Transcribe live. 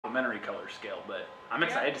complimentary color scale, but I'm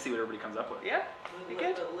excited to see what everybody comes up with. Yeah.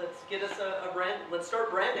 Good. Let's get us a brand. Let's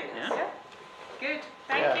start branding us. Yeah. Yeah. Good.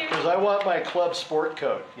 Thank you. Because I want my club sport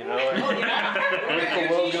coat, you know. Oh, yeah. With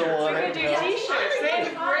the logo on We it. could do you know. t-shirts. Then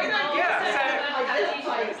great idea.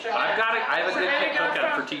 I have a good There we go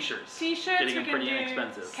hookup from for t-shirts. T-shirts. Getting We them can pretty do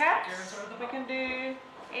inexpensive. caps. We can do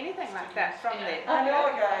anything like that from there. I know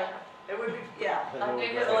a guy. It would be, yeah. I know a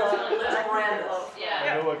Okay, guy. So let's brand us. I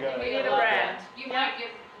Yeah. know a guy. We need a brand. You might get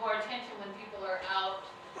more attention when people are out.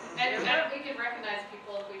 And we can recognize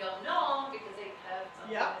people if we don't know because they have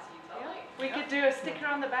something Yeah. that's Utah Lake. We could do a sticker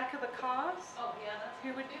on the back of the cars. Oh, yeah, that's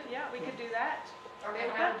Who would? do. Yeah, we could do that. Or There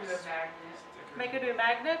we how go. to do a magnet. Make it do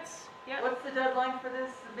magnets. Yeah. What's the deadline for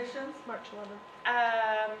this submissions? March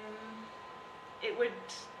 11th. It would.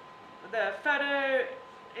 The photo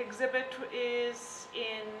exhibit is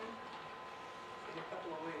in In a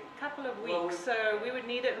couple of weeks. a couple of Well, weeks, so we would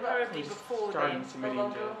need it probably before Starting then. submitting to,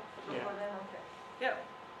 Before yeah. then, okay. Yep.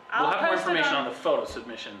 We'll have more post it information on the photo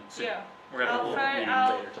submission soon. Yeah. We're gonna have a I'll little try- meeting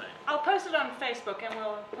I'll- later tonight. I'll post it on Facebook and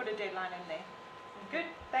we'll put a deadline in there. Good.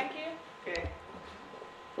 Thank you. Okay.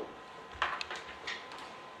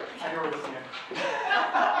 I know where to see it.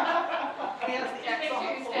 He has the Just X make on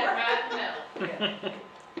sure the you floor. stand right in the middle.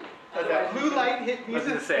 As that blue light hit me I was in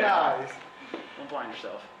the gonna say. skies. Don't blind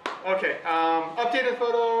yourself. Okay, updated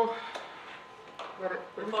photo. What are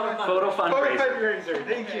we calling it? Photo Photo fundraiser. fundraiser,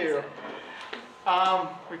 thank you.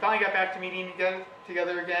 We finally got back to meeting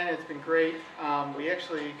together again. It's been great. We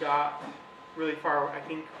actually got really far. I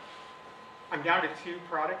think I'm down to 2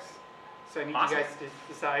 products, so I need Awesome. you guys to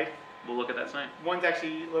decide. We'll look at that tonight. One's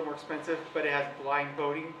actually a little more expensive, but it has blind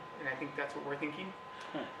voting, and I think that's what we're thinking.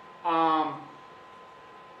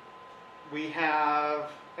 We have,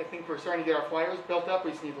 I think we're starting to get our flyers built up.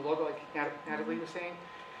 We just need the logo, like Natalie was saying.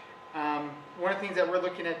 One of the things that we're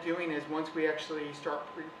looking at doing is once we actually start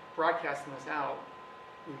broadcasting this out,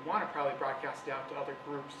 we want to probably broadcast it out to other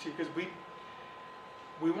groups too, because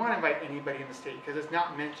we want to invite anybody in the state, because it's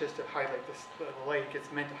not meant just to highlight the lake,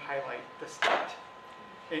 it's meant to highlight the state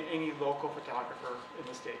and any local photographer in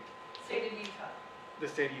the state, State of Utah. the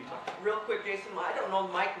state of Utah. Real quick, Jason, I don't know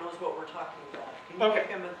if Mike knows what we're talking about. Can you Okay.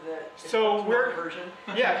 give him the So smart we're- version?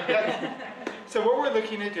 Yeah. So what we're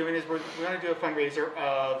looking at doing is we're going to do a fundraiser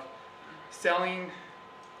of selling,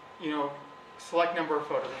 select number of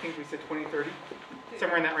photos. I think we said 20, 30,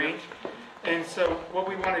 somewhere in that range. And so what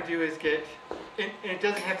we want to do is get, and it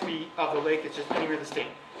doesn't have to be of the lake, it's just anywhere in the state.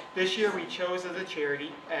 This year we chose as a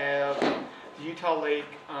charity the Utah Lake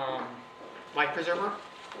Life Preserver.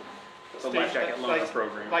 The Life Jacket Loaner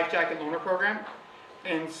Program. Life Jacket Loaner Program.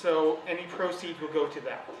 And so any proceeds will go to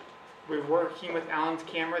that. We're working with Allen's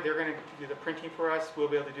Camera. They're going to do the printing for us. We'll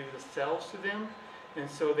be able to do the sales to them. And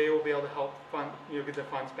so they will be able to help fund, get the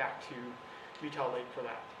funds back to Utah Lake for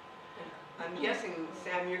that. I'm guessing,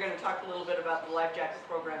 Sam, you're going to talk a little bit about the Life Jacket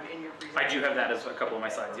program in your I presentation. do have that as a couple of my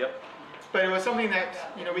slides. Yep. But it was something that,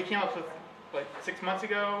 we came up with like 6 months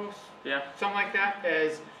ago, Yeah. something like that,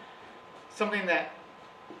 as something that,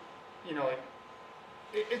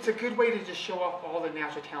 it's a good way to just show off all the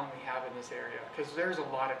natural talent we have in this area, because there's a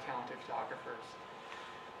lot of talented photographers.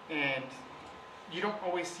 And you don't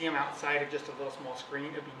always see them outside of just a little small screen.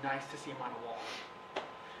 It'd be nice to see them on a wall.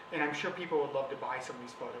 And I'm sure people would love to buy some of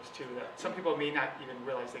these photos too, that some people may not even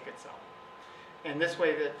realize they could sell. And this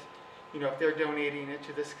way that, if they're donating it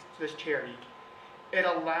to this charity, it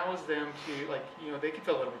allows them to, they can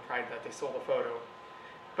feel a little bit of pride that they sold a photo,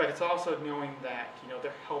 but it's also knowing that,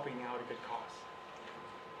 they're helping out a good cause.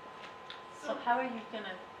 So how are you going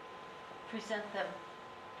to present them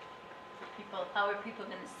for people? How are people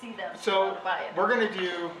going to see them? So buy it? we're going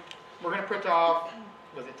to print off,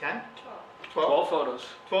 was it 10? 12 photos.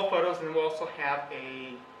 12 photos, and then we'll also have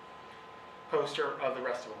a poster of the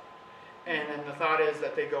rest of them. And then the thought is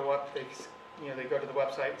that they go up, they go to the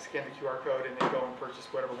website, scan the QR code, and they go and purchase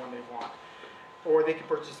whatever one they want. Or they can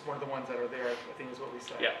purchase one of the ones that are there, I think is what we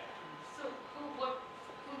said. Yeah. So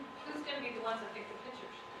who's going to be the ones that take the pictures?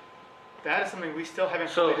 That is something we still haven't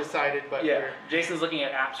So, fully decided, but Yeah. Jason's looking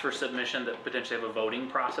at apps for submission that potentially have a voting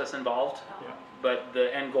process involved. Yeah. But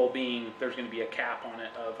the end goal being there's going to be a cap on it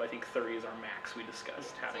of, I think 30 is our max we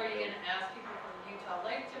discussed. So are you going to ask people from Utah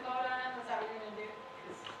Lake to vote on it? Is that what you're going to do?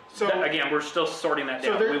 So Again, we're still sorting that So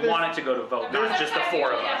down. there- We want it to go to vote, not just the Sometimes 4 you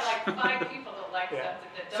of only us. have like 5 people that like Yeah. something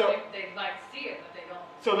that So- don't, they like see it, but they don't.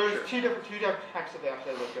 So there's two different types of apps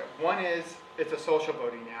I looked at. One is it's a social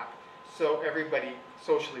voting app, so everybody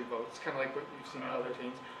socially votes, kind of like what you've seen in other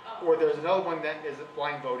things. Oh. Or there's another one that is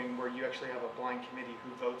blind voting, where you actually have a blind committee who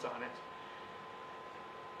votes on it.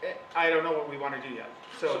 I don't know what we want to do yet.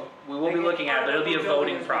 So, We will be looking at it, but it'll be a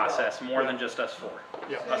voting process more than just us four.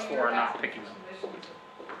 yeah, Us four are not picking them.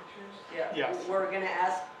 Yeah, Yes. we're gonna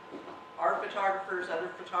ask our photographers, other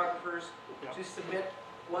photographers, Yeah. to submit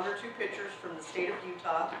 1 or 2 pictures from the state of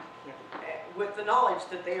Utah, Yeah. with the knowledge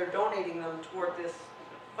that they are donating them toward this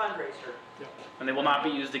fundraiser. And they will not be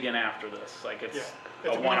used again after this, like it's Yeah. a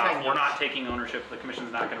It's a one-off, one-time we're use. not taking ownership, the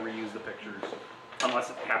commission's not gonna reuse the pictures.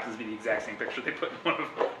 Unless it happens to be the exact same picture they put in one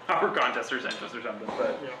of our contests or sent us or something,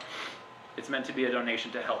 but yeah. it's meant to be a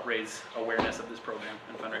donation to help raise awareness of this program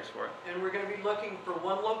and fundraise for it. And we're gonna be looking for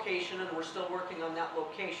 1 location, and we're still working on that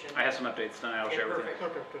location. I have some updates tonight I'll Okay, share with you. perfect.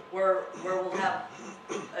 Okay, good. Where we'll have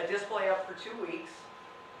a display up for 2 weeks,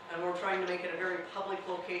 and we're trying to make it a very public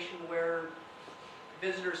location where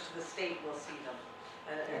visitors to the state will see them.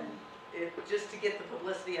 And just to get the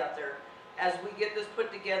publicity out there. As we get this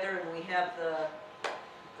put together and we have the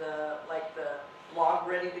log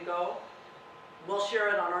ready to go, we'll share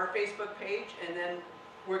it on our Facebook page, and then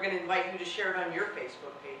we're gonna invite you to share it on your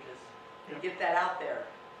Facebook pages and Yeah. get that out there.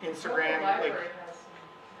 Instagram, like,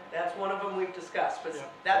 That's one of them we've discussed, but Yeah.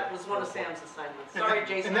 that was one of Sam's assignments. and Sorry, that-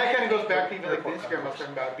 Jason. And that I kind of had goes to- back to even like the Instagram I was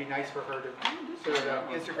talking about. It'd be nice for her to sort of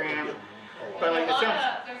Instagram. But like, it There's a lot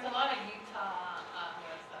sounds, of- There's a lot of Utah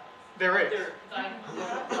websites. there is. There- I know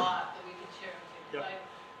a lot that we could share with you.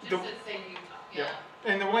 Yeah. Just to say Utah, Yeah.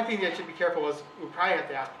 yeah. And the one thing that should be careful is we probably have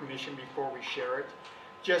to ask permission before we share it,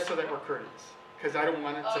 just so that we're courteous. Because I don't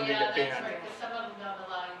want Oh, somebody to yeah, get that's banned. right, because some of them don't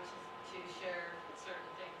allow you to share certain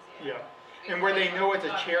things, yeah. Yeah. And where they know it's a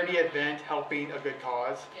Because charity event helping a good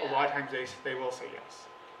cause, a Yeah. lot of times they will say yes.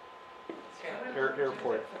 Okay.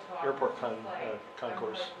 Airport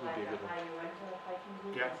concourse would be a good one.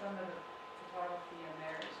 Yeah. Some of the photography in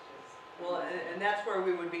there is just. Well, and that's where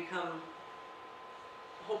we would become,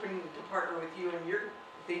 hoping to partner with you, and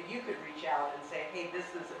that you could reach out and say, hey, this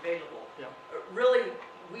is available. Yeah. Really,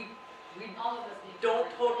 we All of us need. to don't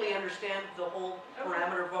work totally together. understand the whole Okay.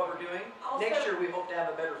 parameter of what we're doing. Also- Next year, we hope to have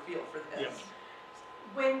a better feel for this. Yes.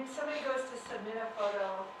 When somebody goes to submit a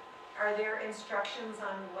photo, are there instructions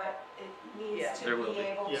on what it Yeah. needs There to will be be.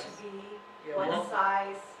 able to Yes. be? Yeah, What well,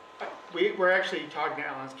 size? We're actually talking to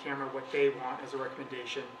Alan's camera what they want as a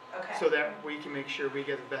recommendation, Okay. so that we can make sure we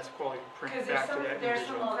get the best quality print Because back to that there's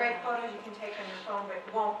individual. some great photos you can take on your phone, but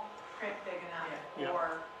it won't print big enough. Yeah.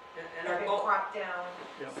 Or and if our it goal, cropped down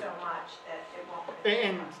Yeah. so much that it won't print big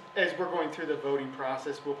And enough. as we're going through the voting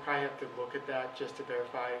process, we'll probably have to look at that just to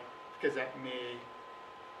verify, because that may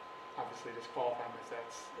obviously disqualify them if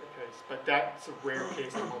that's the case. But that's a rare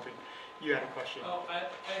case, I'm hoping. You had a question? Oh, I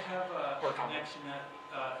have Or a comment. connection at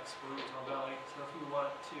Explore Utah Valley, so if you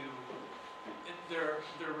want to,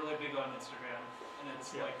 they're really big on Instagram, and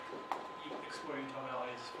it's Yeah. like, Explore Utah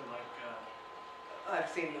Valley is for like, I've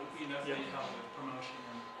seen them. you know, Yeah. they help with promotion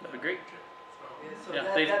and. That'd be great. So, Yeah, so Yeah,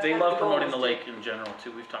 that- they that's they kind of love goal promoting is the to- lake in general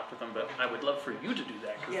too, we've talked with them, but I would love for you to do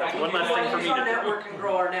that, because Yeah, that's we one less want thing to for use me our to do. network and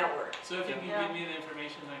grow our network. So if you can Yeah. give me the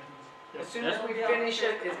information, I can. As soon as we finish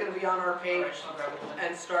it, it's gonna be on our page Alright, I'll grab it then.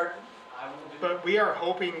 and start. I will do. But we are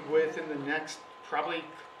hoping within the next probably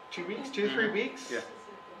 2 weeks, 2 to 3 weeks, Yeah.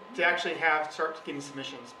 to actually start getting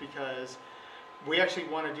submissions, because we actually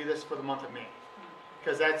want to do this for the month of May.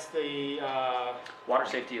 Because that's the,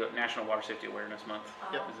 National Water Safety Awareness Month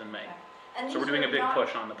Yep. is in May. And So we're these doing a are big not-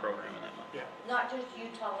 push on the program in that month. Not just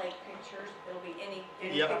Utah Lake pictures, it'll be any.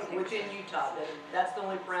 Anything within Utah, that's the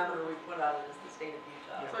only parameter we put out is the state of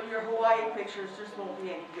Utah. Yeah. So your Hawaii pictures just won't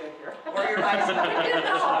be any good here. Or your high school.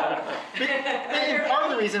 and part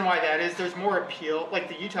of the reason why that is, there's more appeal. Like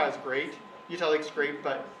the Utah is great, Utah Lake's great,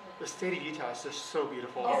 but the state of Utah is just so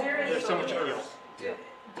beautiful. Is there any There's so much appeal.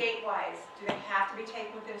 Date-wise, do they have to be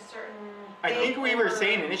taken within a certain I date think we were or-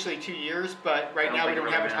 saying initially 2 years, but right I don't now we think it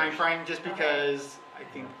don't have a really time matters. frame, just because I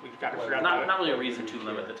think we've got to figure out. Not really a reason to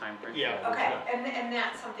limit the time frame. Yeah. Okay, and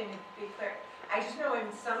that's something to be clear. I just know in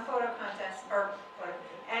some photo contests,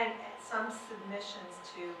 and some submissions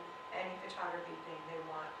to any photography thing, they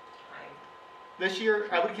want time. This year,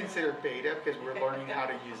 I would consider beta, because we're learning how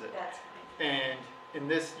to use it. That's fine. And in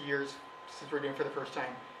this year's, since we're doing it for the first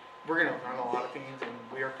time, we're gonna learn a lot of things, and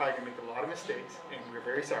we are probably gonna make a lot of mistakes, and we're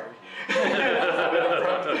very sorry.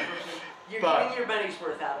 You're But- getting your money's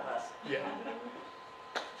worth out of us. Yeah,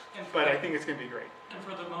 And for but I the- think it's gonna be great. And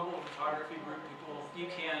for the mobile photography group people, you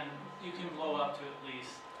can blow up to at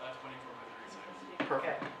least 24 by 36.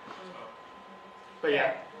 Perfect. So, But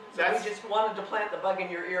yeah, So that's, we just wanted to plant the bug in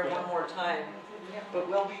your ear one more time, but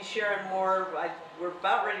we'll be sharing more. We're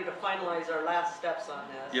about ready to finalize our last steps on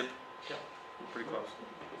this. Yep. pretty close.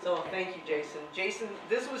 So thank you, Jason. Jason,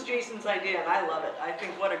 this was Jason's idea, and I love it. I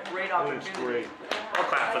think what a great opportunity. It's great. I'll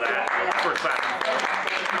clap for that. For clapping.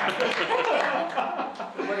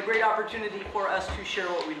 What a great opportunity for us to share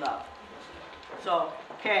what we love. So,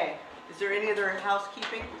 okay, is there any other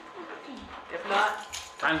housekeeping? If not,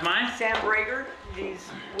 Time's mine. Sam Brager, he's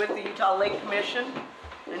with the Utah Lake Commission,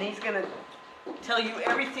 and he's gonna tell you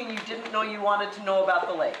everything you didn't know you wanted to know about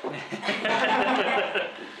the lake.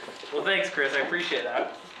 Well, thanks, Chris. I appreciate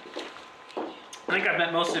that. I think I've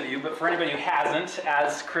met most of you, but for anybody who hasn't,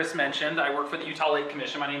 as Chris mentioned, I work for the Utah Lake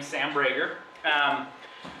Commission. My name's Sam Brager.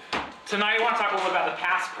 Tonight I want to talk a little about the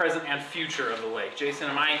past, present, and future of the lake. Jason,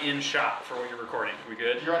 am I in shot for what you're recording? Are we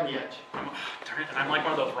good? You're on the edge. Darn it, and I'm like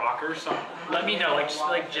one of those rockers, so let me know. Like, just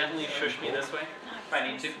like gently shush me this way if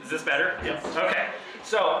I need to. Is this better? Yes. Okay.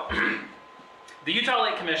 So, the Utah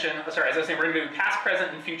Lake Commission, sorry, as I was saying, we're going to do past,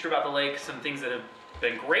 present, and future about the lake. Some things that have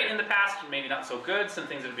been great in the past, maybe not so good. Some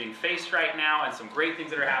things that are being faced right now, and some great things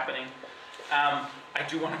that are happening. I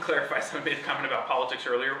do want to clarify, someone made a comment about politics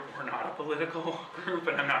earlier. We're not a political group,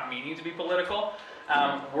 and I'm not meaning to be political.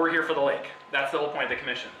 We're here for the lake. That's the whole point of the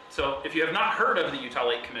commission. So if you have not heard of the Utah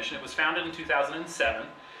Lake Commission, it was founded in 2007.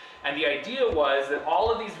 And the idea was that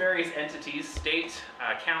all of these various entities, state,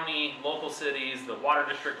 county, local cities, the water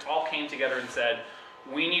district, all came together and said,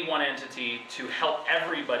 we need one entity to help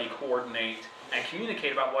everybody coordinate and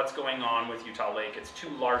communicate about what's going on with Utah Lake. It's too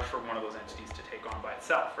large for one of those entities to take on by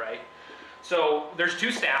itself, right? So there's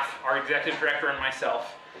two staff, our executive director and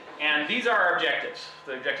myself, and these are our objectives,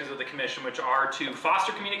 the objectives of the commission, which are to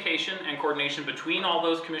foster communication and coordination between all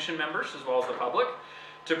those commission members as well as the public,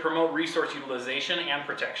 to promote resource utilization and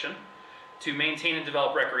protection, to maintain and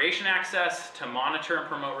develop recreation access, to monitor and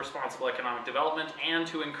promote responsible economic development, and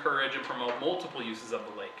to encourage and promote multiple uses of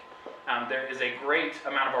the lake. There is a great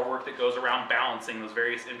amount of our work that goes around balancing those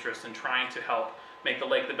various interests and trying to help make the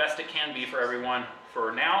lake the best it can be for everyone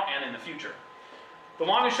for now and in the future. The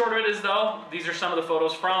long and short of it is, though, these are some of the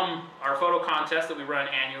photos from our photo contest that we run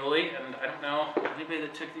annually, and I don't know, anybody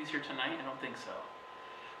that took these here tonight? I don't think so.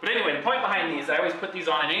 But anyway, the point behind these, I always put these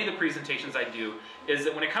on in any of the presentations I do, is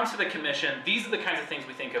that when it comes to the commission, these are the kinds of things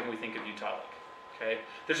we think of when we think of Utah Lake. Okay?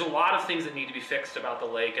 There's a lot of things that need to be fixed about the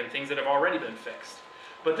lake and things that have already been fixed.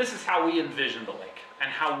 But this is how we envision the lake,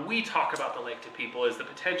 and how we talk about the lake to people is the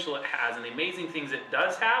potential it has and the amazing things it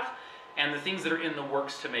does have and the things that are in the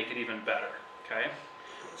works to make it even better. Okay?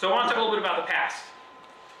 So I want to talk a little bit about the past.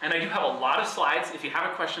 And I do have a lot of slides. If you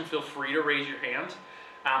have a question, feel free to raise your hand.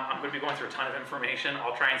 I'm going to be going through a ton of information.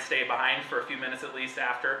 I'll try and stay behind for a few minutes at least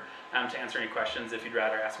after to answer any questions if you'd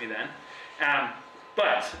rather ask me then.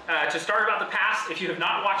 But to start about the past, if you have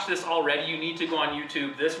not watched this already, you need to go on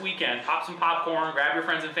YouTube this weekend, pop some popcorn, grab your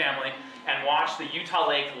friends and family, and watch the Utah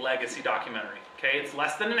Lake Legacy documentary. Okay, it's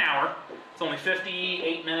less than an hour. It's only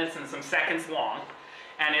 58 minutes and some seconds long.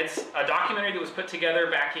 And it's a documentary that was put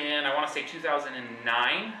together back in, I want to say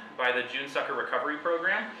 2009, by the June Sucker Recovery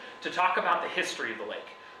Program to talk about the history of the lake.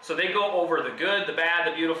 So they go over the good, the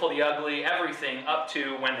bad, the beautiful, the ugly, everything up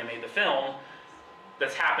to when they made the film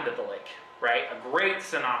that's happened at the lake, right? A great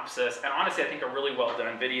synopsis, and honestly I think a really well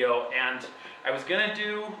done video. And I was gonna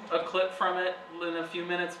do a clip from it in a few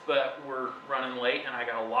minutes, but we're running late and I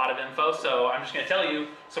got a lot of info, so I'm just gonna tell you,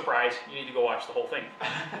 surprise, you need to go watch the whole thing.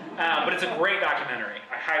 But it's a great documentary.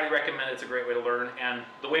 I highly recommend it. It's a great way to learn, and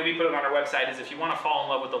the way we put it on our website is if you wanna fall in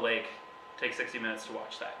love with the lake, take 60 minutes to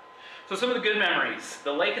watch that. So some of the good memories.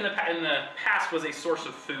 The lake in the past was a source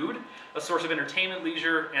of food, a source of entertainment,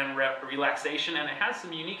 leisure, and relaxation, and it has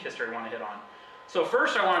some unique history I want to hit on. So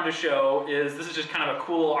first I wanted to show is, this is just kind of a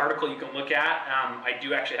cool article you can look at. I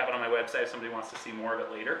do actually have it on my website if somebody wants to see more of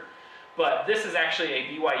it later. But this is actually a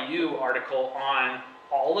BYU article on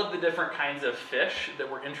all of the different kinds of fish that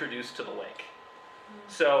were introduced to the lake.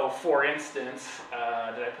 So for instance, did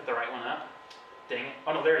I put the right one up? Dang it.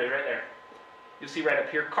 Oh no, there it is, right there. You'll see right up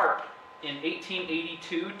here, carp. In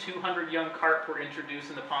 1882, 200 young carp were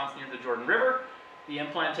introduced in the ponds near the Jordan River. The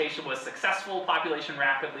implantation was successful, population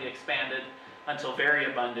rapidly expanded until very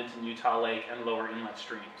abundant in Utah Lake and lower inlet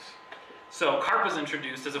streams. So carp was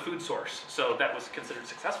introduced as a food source, so that was considered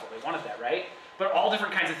successful. They wanted that, right? But all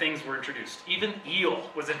different kinds of things were introduced. Even eel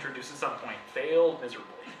was introduced at some point. Failed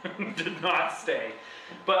miserably. Did not stay.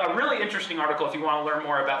 But a really interesting article if you want to learn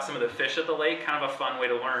more about some of the fish at the lake, kind of a fun way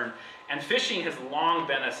to learn. And fishing has long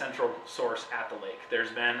been a central source at the lake.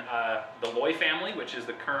 There's been the Loy family, which is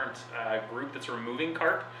the current group that's removing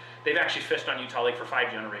carp. They've actually fished on Utah Lake for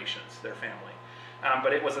 5 generations, their family.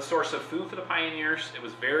 But it was a source of food for the pioneers. It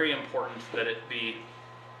was very important that it be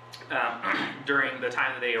during the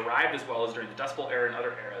time that they arrived, as well as during the Dust Bowl era and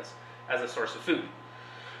other eras, as a source of food.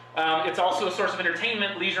 It's also a source of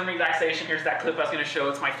entertainment, leisure, and relaxation. Here's that clip I was going to show.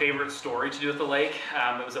 It's my favorite story to do with the lake.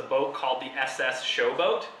 It was a boat called the SS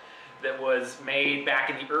Showboat that was made back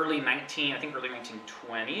in the early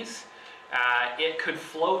 1920s. It could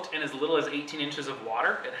float in as little as 18 inches of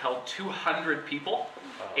water. It held 200 people,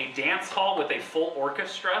 a dance hall with a full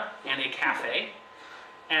orchestra, and a cafe.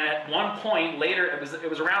 And at one point later, it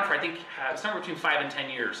was around for, I think, somewhere between 5 and 10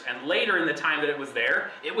 years. And later in the time that it was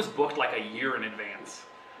there, it was booked like a year in advance.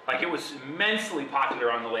 Like, it was immensely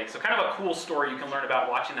popular on the lake. So kind of a cool story you can learn about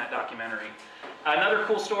watching that documentary. Another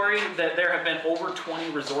cool story, that there have been over 20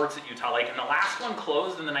 resorts at Utah Lake, and the last one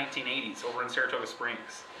closed in the 1980s over in Saratoga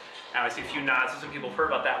Springs. Now I see a few nods, so some people have heard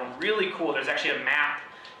about that one. Really cool. There's actually a map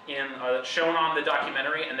shown on the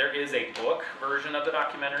documentary, and there is a book version of the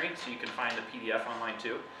documentary, so you can find the PDF online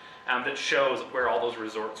too, that shows where all those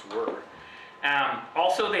resorts were.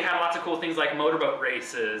 Also, they had lots of cool things like motorboat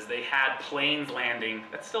races. They had planes landing.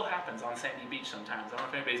 That still happens on Sandy Beach sometimes. I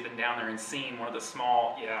don't know if anybody's been down there and seen one of the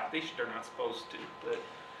small, they're not supposed to, but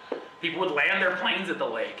people would land their planes at the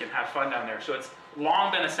lake and have fun down there. So it's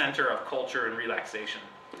long been a center of culture and relaxation.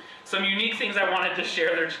 Some unique things I wanted to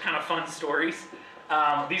share. They're just kind of fun stories.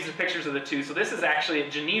 These are pictures of the two. So this is actually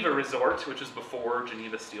at Geneva Resort, which was before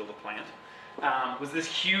Geneva Steel, the plant. Was this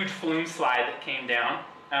huge flume slide that came down.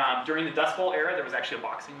 During the Dust Bowl era, there was actually a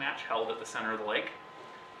boxing match held at the center of the lake.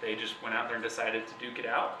 They just went out there and decided to duke it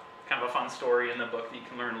out. Kind of a fun story in the book that you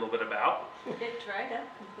can learn a little bit about. It dried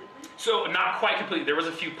up completely? So not quite completely. There was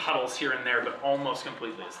a few puddles here and there, but almost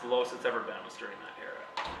completely. It's the lowest it's ever been was during that era.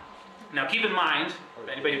 Now keep in mind,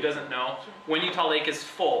 anybody who doesn't know, when Utah Lake is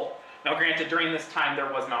full, now granted during this time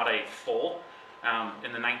there was not a full.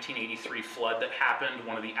 In the 1983 flood that happened,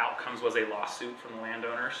 one of the outcomes was a lawsuit from the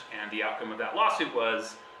landowners, and the outcome of that lawsuit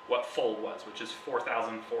was what full was, which is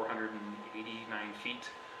 4,489 feet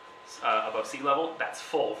above sea level. That's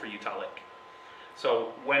full for Utah Lake.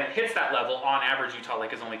 So when it hits that level, on average, Utah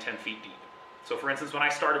Lake is only 10 feet deep. So for instance, when I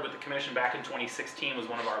started with the commission back in 2016 was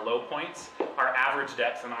one of our low points. Our average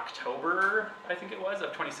depth in October, I think it was, of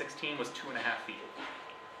 2016 was 2.5 feet.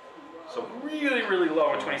 So really, really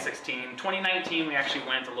low in 2016. 2019, we actually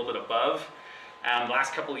went a little bit above. The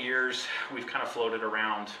last couple of years, we've kind of floated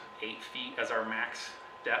around 8 feet as our max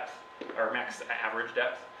depth, or max average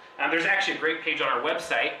depth. There's actually a great page on our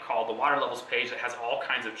website called the Water Levels page that has all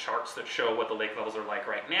kinds of charts that show what the lake levels are like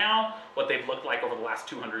right now, what they've looked like over the last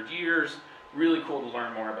 200 years. Really cool to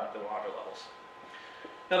learn more about the water levels.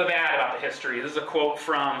 Now the bad about the history. This is a quote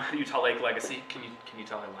from the Utah Lake Legacy. Can you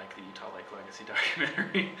tell I like the Utah Lake Legacy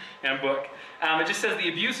documentary and book? It just says the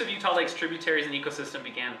abuse of Utah Lake's tributaries and ecosystem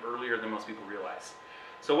began earlier than most people realize.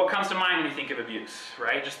 So what comes to mind when you think of abuse,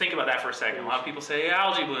 right? Just think about that for a second. A lot of people say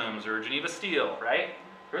algae blooms or Geneva Steel, right?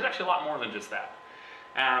 There's actually a lot more than just that.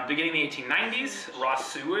 Beginning in the 1890s, raw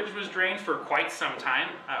sewage was drained for quite some time,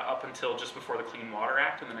 up until just before the Clean Water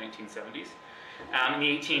Act in the 1970s. In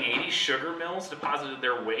the 1880s, sugar mills deposited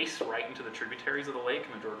their waste right into the tributaries of the lake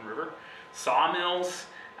and the Jordan River. Sawmills,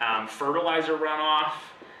 fertilizer runoff,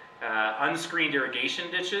 unscreened irrigation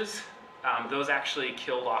ditches, those actually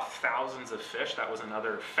killed off thousands of fish. That was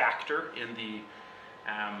another factor in the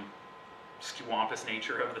swampus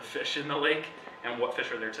nature of the fish in the lake and what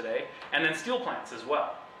fish are there today. And then steel plants as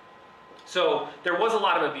well. So there was a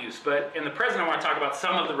lot of abuse, but in the present I want to talk about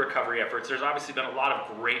some of the recovery efforts. There's obviously been a lot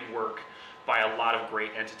of great work by a lot of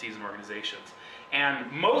great entities and organizations.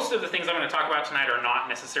 And most of the things I'm going to talk about tonight are not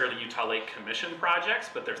necessarily Utah Lake Commission projects,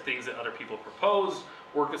 but they're things that other people propose,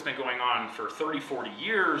 work that's been going on for 30, 40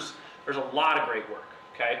 years. There's a lot of great work,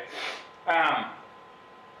 okay? My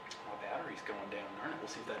battery's going down, darn it. We'll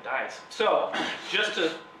see if that dies. So just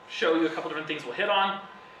to show you a couple different things we'll hit on.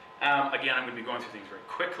 Again, I'm going to be going through things very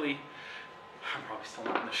quickly. I'm probably still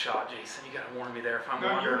not in the shot, Jason. You got to warn me there if I'm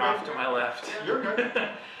wandering off to my left. You're good.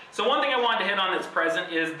 So one thing I wanted to hit on that's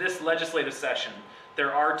present is this legislative session.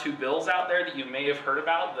 There are 2 bills out there that you may have heard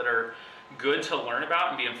about that are good to learn about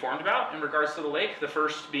and be informed about in regards to the lake. The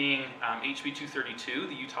first being HB 232,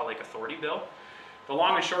 the Utah Lake Authority Bill. The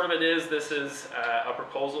long and short of it is this is a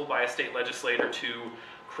proposal by a state legislator to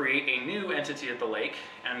create a new entity at the lake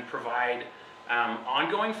and provide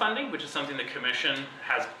ongoing funding, which is something the commission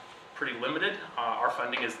has pretty limited. Our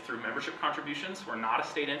funding is through membership contributions. We're not a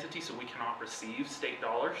state entity, so we cannot receive state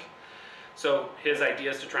dollars. So his idea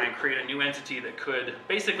is to try and create a new entity that could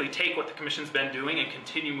basically take what the commission's been doing and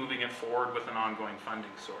continue moving it forward with an ongoing funding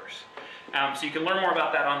source. So you can learn more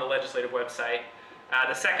about that on the legislative website.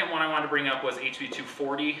 The second one I wanted to bring up was HB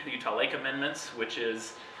 240, the Utah Lake Amendments, which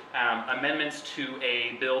is amendments to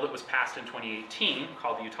a bill that was passed in 2018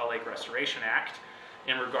 called the Utah Lake Restoration Act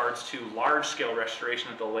in regards to large-scale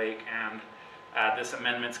restoration of the lake and This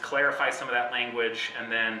amendment clarifies some of that language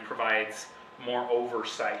and then provides more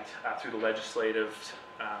oversight through the legislative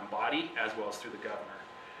body as well as through the governor.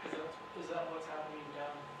 Is that what's happening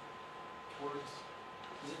down towards,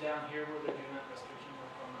 is it down here where they're doing that restoration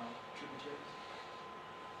work on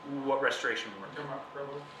tributaries? What restoration work?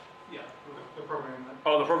 Yeah. The program that.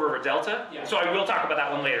 Oh, the Pearl River Delta? Yeah. So I will talk about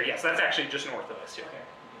that one later. Yes, that's actually just north of us. Yeah. Okay.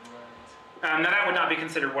 Now that would not be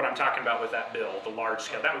considered what I'm talking about with that bill, the large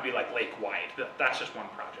scale. That would be like lake-wide. That's just one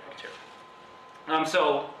project here.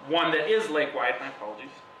 So one that is lake-wide, my apologies.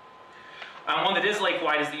 One that is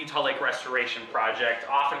lake-wide is the Utah Lake Restoration Project,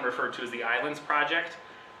 often referred to as the Islands Project.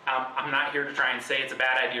 I'm not here to try and say it's a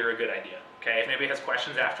bad idea or a good idea. Okay, if anybody has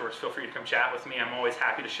questions afterwards, feel free to come chat with me. I'm always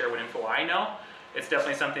happy to share what info I know. It's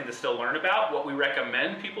definitely something to still learn about. What we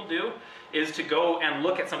recommend people do is to go and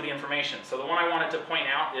look at some of the information. So the one I wanted to point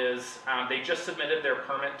out is they just submitted their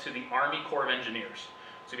permit to the Army Corps of Engineers.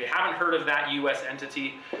 So if you haven't heard of that U.S.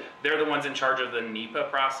 entity, they're the ones in charge of the NEPA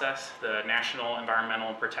process, the National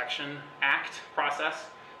Environmental Protection Act process.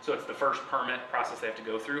 So it's the first permit process they have to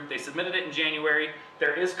go through. They submitted it in January.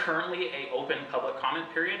 There is currently an open public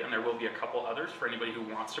comment period, and there will be a couple others for anybody who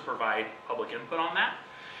wants to provide public input on that.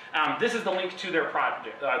 This is the link to their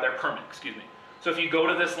project, their permit, excuse me. So if you go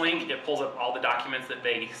to this link, it pulls up all the documents that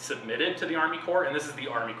they submitted to the Army Corps, and this is the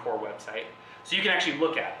Army Corps website. So you can actually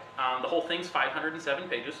look at it. The whole thing's 507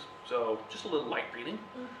 pages, so just a little light reading.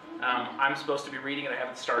 I'm supposed to be reading it, I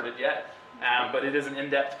haven't started yet, but it is an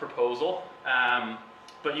in-depth proposal.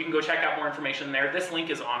 But you can go check out more information there. This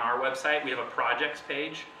link is on our website. We have a projects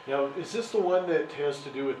page. Now, is this the one that has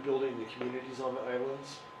to do with building the communities on the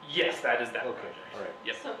islands? Yes, that is that Okay, project. all right.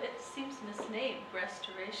 Yep. So it seems misnamed.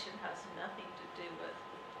 Restoration has nothing to do with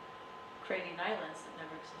creating islands that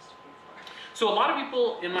never existed before. So a lot of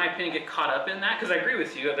people, in my opinion, get caught up in that, because I agree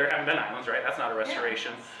with you, there haven't been islands, right? That's not a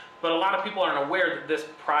restoration. Yeah. But a lot of people aren't aware that this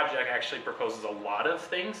project actually proposes a lot of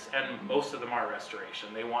things, and most of them are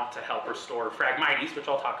restoration. They want to help restore Phragmites, which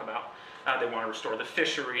I'll talk about. They want to restore the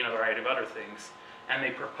fishery and a variety of other things. And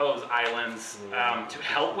they propose islands to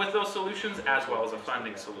help with those solutions, as well as a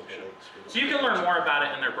funding solution. So you can learn more about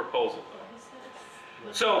it in their proposal.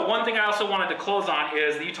 So one thing I also wanted to close on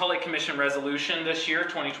is the Utah Lake Commission resolution this year,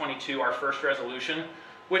 2022, our first resolution,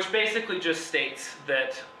 which basically just states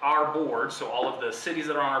that our board, so all of the cities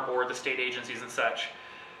that are on our board, the state agencies and such,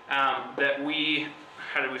 that we,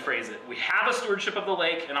 how do we phrase it? We have a stewardship of the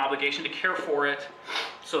lake, an obligation to care for it,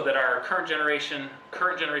 so that our current generations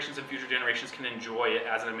and future generations can enjoy it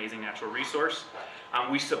as an amazing natural resource.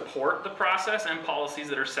 We support the process and policies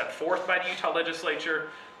that are set forth by the Utah Legislature,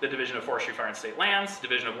 the Division of Forestry, Fire and State Lands,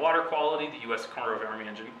 Division of Water Quality, the U.S.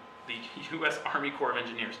 Army Corps of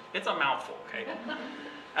Engineers. It's a mouthful, okay?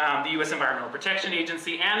 The U.S. Environmental Protection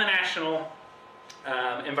Agency, and the National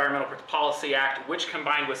Environmental Policy Act, which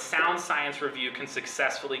combined with sound science review can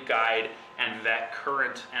successfully guide and vet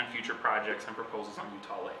current and future projects and proposals on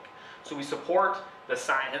Utah Lake. So we support the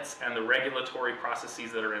science and the regulatory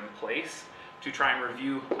processes that are in place to try and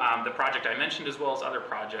review the project I mentioned, as well as other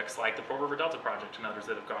projects like the Pearl River Delta Project and others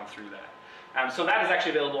that have gone through that. So that is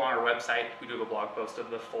actually available on our website. We do have a blog post of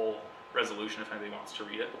the full resolution if anybody wants to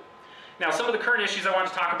read it. Now, some of the current issues I want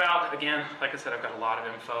to talk about, again, like I said, I've got a lot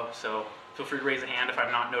of info, so feel free to raise a hand if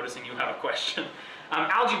I'm not noticing you have a question.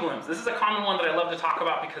 Algae blooms. This is a common one that I love to talk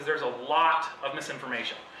about because there's a lot of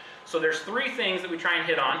misinformation. So there's three things that we try and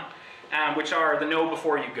hit on, which are the know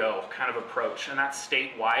before you go kind of approach, and that's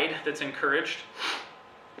statewide that's encouraged.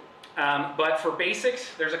 But for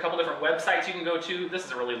basics, there's a couple different websites you can go to. This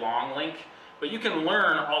is a really long link, but you can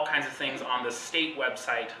learn all kinds of things on the state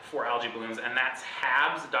website for algae blooms, and that's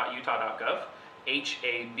habs.utah.gov,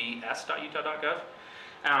 habs.utah.gov.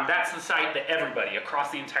 That's the site that everybody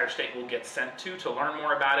across the entire state will get sent to learn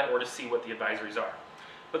more about it or to see what the advisories are.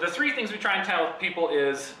 But the three things we try and tell people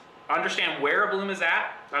is understand where a bloom is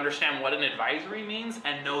at, understand what an advisory means,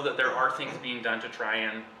 and know that there are things being done to try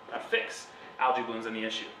and fix algae blooms and the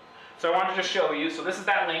issue. So I wanted to show you, so this is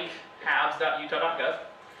that link, habs.utah.gov.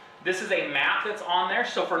 This is a map that's on there,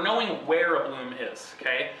 so for knowing where a bloom is,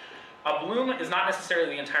 okay? A bloom is not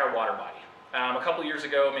necessarily the entire water body. A couple years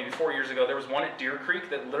ago, maybe 4 years ago, there was one at Deer Creek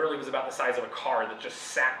that literally was about the size of a car that just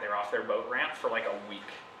sat there off their boat ramp for like a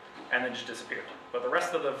week and then just disappeared. But the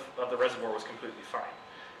rest of the reservoir was completely fine.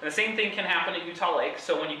 And the same thing can happen at Utah Lake.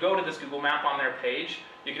 So when you go to this Google map on their page,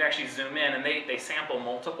 you can actually zoom in and they sample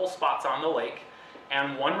multiple spots on the lake.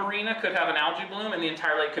 And one marina could have an algae bloom and the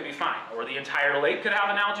entire lake could be fine. Or the entire lake could have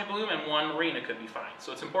an algae bloom and one marina could be fine.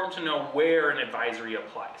 So it's important to know where an advisory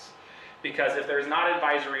applies. Because if there's not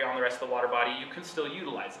advisory on the rest of the water body, you can still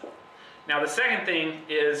utilize it. Now the second thing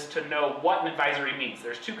is to know what an advisory means.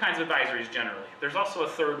 There's two kinds of advisories generally. There's also a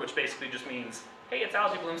third, which basically just means, hey, it's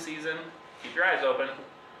algae bloom season, keep your eyes open.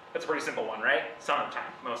 That's a pretty simple one, right?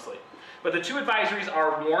 Summertime, mostly. But the two advisories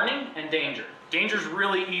are warning and danger. Danger's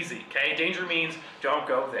really easy, okay? Danger means don't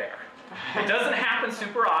go there. It doesn't happen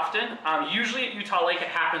super often. Usually at Utah Lake, it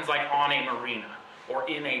happens like on a marina or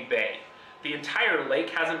in a bay. The entire lake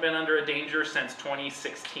hasn't been under a danger since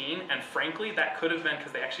 2016, and frankly, that could have been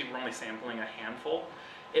because they actually were only sampling a handful.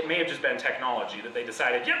 It may have just been technology that they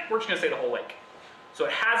decided, yep, we're just gonna say the whole lake. So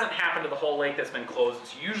it hasn't happened to the whole lake that's been closed.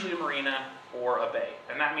 It's usually a marina or a bay,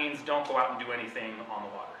 and that means don't go out and do anything on the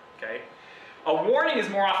water, okay? A warning is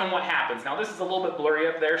more often what happens. Now this is a little bit blurry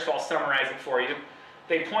up there, so I'll summarize it for you.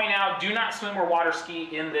 They point out, do not swim or water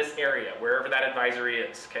ski in this area, wherever that advisory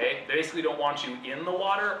is, okay? They basically don't want you in the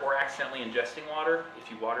water or accidentally ingesting water.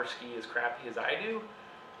 If you water ski as crappy as I do,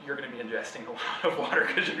 you're gonna be ingesting a lot of water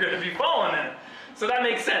because you're gonna be falling in it. So that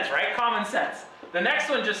makes sense, right? Common sense. The next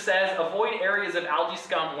one just says, avoid areas of algae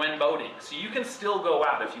scum when boating. So you can still go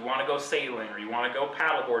out if you wanna go sailing or you wanna go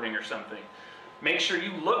paddleboarding or something. Make sure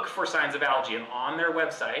you look for signs of algae, and on their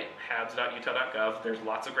website, habs.utah.gov, there's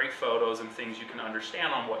lots of great photos and things you can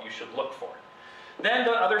understand on what you should look for. Then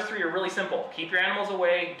the other three are really simple. Keep your animals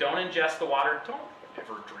away, don't ingest the water, don't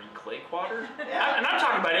ever drink lake water. And I'm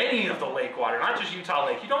talking about any of the lake water, not just Utah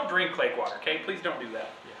Lake. You don't drink lake water, okay? Please don't do that.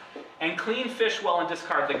 And clean fish well and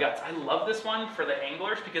discard the guts. I love this one for the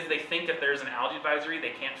anglers because they think if there's an algae advisory,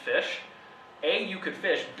 they can't fish. A, you could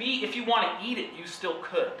fish. B, if you want to eat it, you still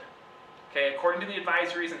could. Okay, according to the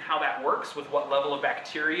advisories and how that works with what level of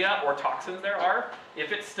bacteria or toxins there are,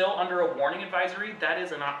 if it's still under a warning advisory, that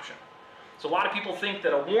is an option. So a lot of people think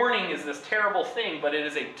that a warning is this terrible thing, but it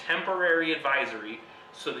is a temporary advisory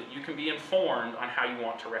so that you can be informed on how you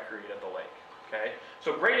want to recreate at the lake. Okay,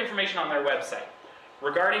 so great information on their website.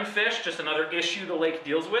 Regarding fish, just another issue the lake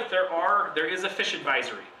deals with, there is a fish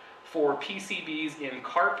advisory for PCBs in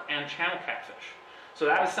carp and channel catfish. So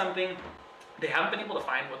that is something they haven't been able to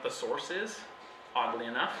find what the source is, oddly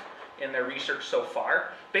enough, in their research so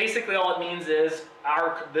far. Basically all it means is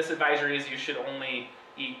this advisory is you should only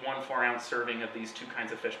eat 1 4-ounce serving of these two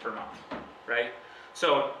kinds of fish per month, right?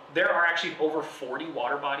 So there are actually over 40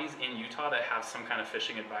 water bodies in Utah that have some kind of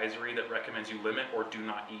fishing advisory that recommends you limit or do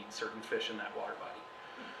not eat certain fish in that water body.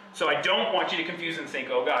 So I don't want you to confuse and think,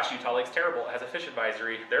 oh gosh, Utah Lake's terrible, it has a fish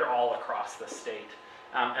advisory. They're all across the state.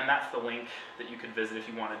 And that's the link that you could visit if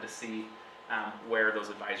you wanted to see where those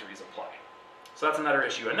advisories apply. So that's another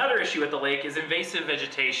issue. Another issue at the lake is invasive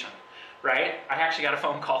vegetation, right? I actually got a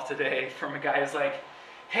phone call today from a guy who's like,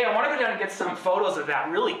 hey, I want to go down and get some photos of that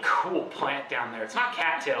really cool plant down there. It's not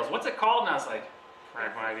cattails. What's it called? And I was like,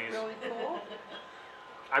 Phragmites. Really cool.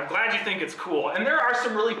 I'm glad you think it's cool. And there are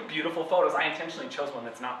some really beautiful photos. I intentionally chose one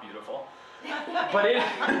that's not beautiful. But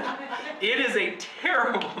it is a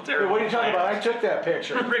terrible, terrible What are you talking plant. about? I took that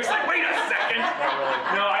picture. Rick's like, wait a second.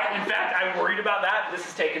 No, in fact, I'm worried about that. This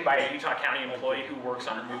is taken by a Utah County employee who works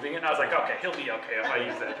on removing it. And I was like, okay, he'll be okay if I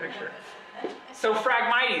use that picture. So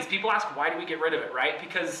Phragmites, people ask, why do we get rid of it, right?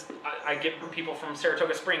 Because I get people from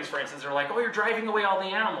Saratoga Springs, for instance, are like, oh, you're driving away all the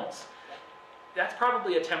animals. That's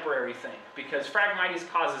probably a temporary thing because Phragmites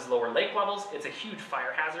causes lower lake levels. It's a huge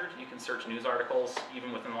fire hazard. You can search news articles,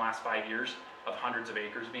 even within the last 5 years, of hundreds of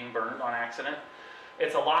acres being burned on accident.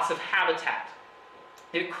 It's a loss of habitat.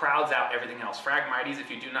 It crowds out everything else. Phragmites, if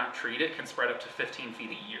you do not treat it, can spread up to 15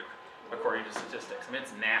 feet a year, according to statistics. I mean,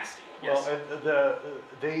 it's nasty. Yes? Well,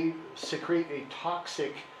 they secrete a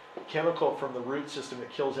toxic chemical from the root system that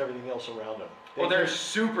kills everything else around them. Well, they're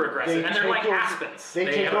super aggressive, and they're like aspens. They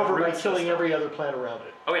take have a over by root killing system. every other plant around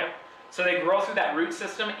it. Oh yeah. So they grow through that root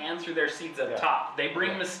system and through their seeds at the top. They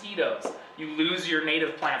bring mosquitoes. You lose your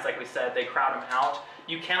native plants, like we said. They crowd them out.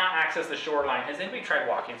 You cannot access the shoreline. Has anybody tried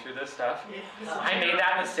walking through this stuff? I made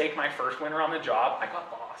that mistake my first winter on the job. I got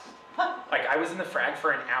lost. Like I was in the frag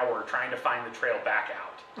for an hour trying to find the trail back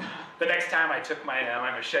out. The next time I took my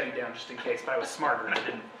machete down just in case, but I was smarter and I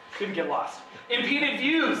didn't get lost. Impeded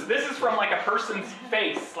views. This is from like a person's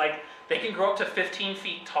face. Like they can grow up to 15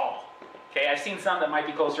 feet tall. Okay, I've seen some that might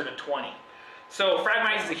be closer to 20. So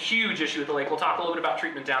Phragmites is a huge issue at the lake. We'll talk a little bit about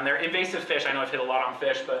treatment down there. Invasive fish, I know I've hit a lot on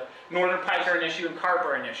fish, but northern pike are an issue and carp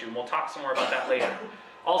are an issue, and we'll talk some more about that later.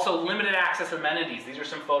 Also, limited access amenities. These are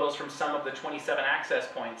some photos from some of the 27 access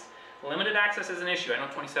points. Limited access is an issue. I know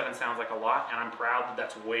 27 sounds like a lot, and I'm proud that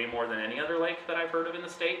that's way more than any other lake that I've heard of in the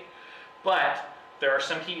state. But there are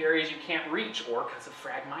some key areas you can't reach, or because of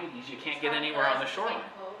Phragmites, you can't get anywhere on the shoreline.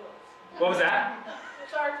 What was that?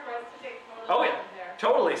 It's hard for us to take photos Oh over yeah. there.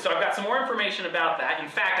 totally. So I've got some more information about that. In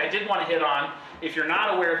fact, I did want to hit on, if you're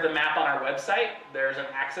not aware of the map on our website, there's an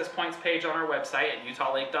access points page on our website at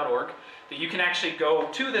utahlake.org that you can actually go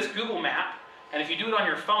to this Google map. And if you do it on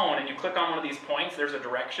your phone and you click on one of these points, there's a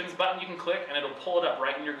directions button you can click and it'll pull it up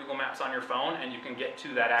right in your Google Maps on your phone and you can get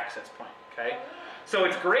to that access point, okay? So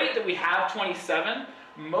it's great that we have 27.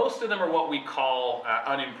 Most of them are what we call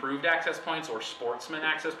unimproved access points or sportsman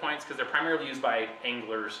access points because they're primarily used by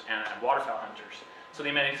anglers and waterfowl hunters. So the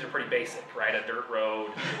amenities are pretty basic, right? A dirt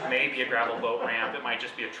road, maybe a gravel boat ramp, it might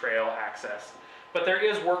just be a trail access. But there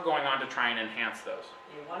is work going on to try and enhance those.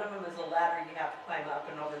 Yeah, one of them is a ladder you have to climb up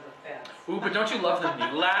and over the fence. Ooh, but don't you love the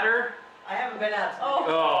new ladder? I haven't been out to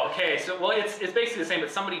Oh, okay. So, well, it's basically the same,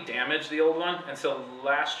 but somebody damaged the old one, and so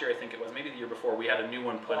last year, I think it was, maybe the year before, we had a new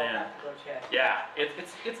one put in. I'll have to go check. Yeah,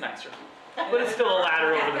 it's nicer, but it's still a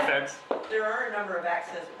ladder over the fence. There are a number of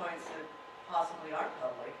access points that possibly aren't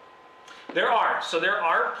public. There are. So there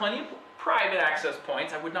are plenty of private access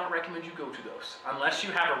points. I would not recommend you go to those unless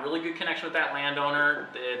you have a really good connection with that landowner.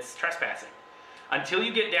 It's trespassing. Until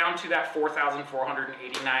you get down to that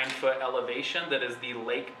 4,489 foot elevation that is the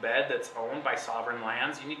lake bed that's owned by sovereign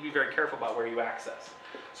lands, you need to be very careful about where you access.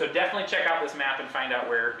 So definitely check out this map and find out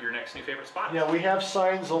where your next new favorite spot is. Yeah, we have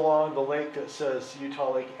signs along the lake that says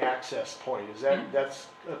Utah Lake Access Point. Is that, that's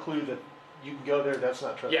a clue that you can go there, that's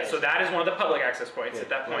not trespassing? Yeah, so that is one of the public access points at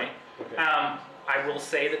that point. Okay. I will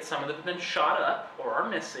say that some of them have been shot up or are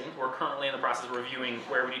missing. We're currently in the process of reviewing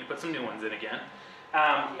where we need to put some new ones in again.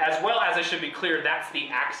 As well as, it should be clear, that's the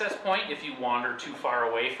access point. If you wander too far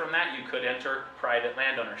away from that, you could enter private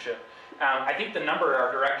land ownership. I think the number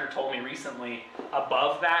our director told me recently,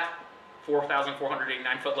 above that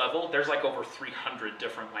 4,489 foot level, there's like over 300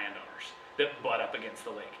 different landowners that butt up against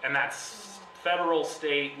the lake. And that's federal,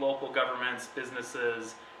 state, local governments,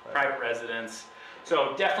 businesses, private residents.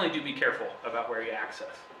 So definitely do be careful about where you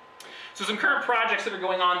access. So some current projects that are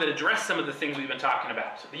going on that address some of the things we've been talking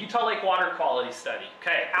about. The Utah Lake Water Quality Study.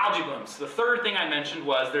 Okay, algae blooms. The third thing I mentioned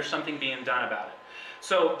was there's something being done about it.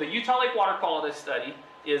 So the Utah Lake Water Quality Study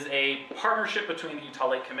is a partnership between the Utah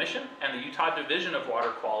Lake Commission and the Utah Division of Water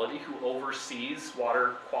Quality, who oversees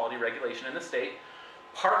water quality regulation in the state,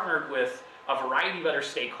 partnered with a variety of other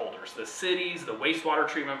stakeholders. The cities, the wastewater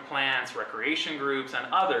treatment plants, recreation groups, and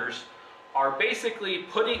others are basically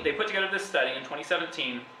they put together this study in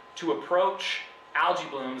 2017 to approach algae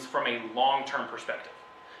blooms from a long-term perspective.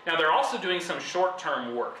 Now they're also doing some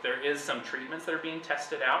short-term work. There is some treatments that are being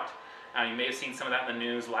tested out. You may have seen some of that in the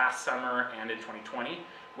news last summer and in 2020,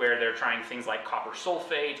 where they're trying things like copper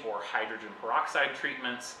sulfate or hydrogen peroxide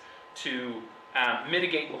treatments to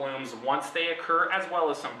mitigate blooms once they occur, as well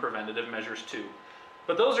as some preventative measures too.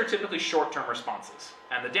 But those are typically short-term responses.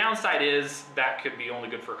 And the downside is that could be only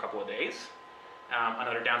good for a couple of days.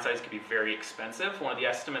 Another downside is it could be very expensive. One of the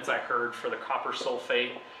estimates I heard for the copper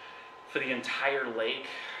sulfate for the entire lake,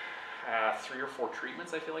 3 or 4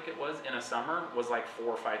 treatments I feel like it was in a summer, was like $4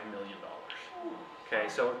 or $5 million. Okay,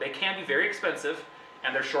 so they can be very expensive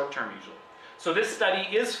and they're short-term usually. So this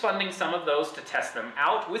study is funding some of those to test them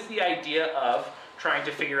out with the idea of trying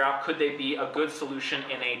to figure out could they be a good solution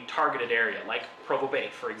in a targeted area, like Provo Bay,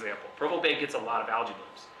 for example. Provo Bay gets a lot of algae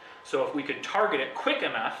blooms. So if we could target it quick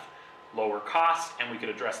enough, lower cost, and we could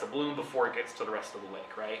address the bloom before it gets to the rest of the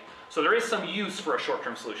lake, right? So there is some use for a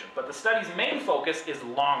short-term solution, but the study's main focus is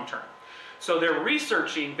long-term. So they're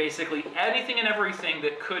researching basically anything and everything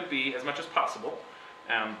that could be, as much as possible,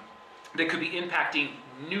 that could be impacting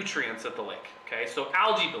nutrients at the lake, okay? So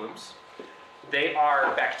algae blooms, they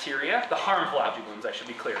are bacteria, the harmful algae blooms, I should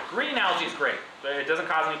be clear. Green algae is great. It doesn't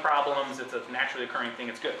cause any problems. It's a naturally occurring thing.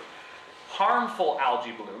 It's good. Harmful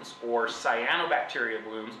algae blooms, or cyanobacteria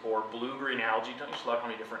blooms, or blue-green algae, don't you just love how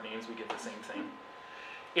many different names we get the same thing?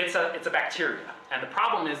 It's a bacteria, and the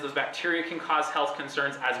problem is those bacteria can cause health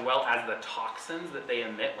concerns as well as the toxins that they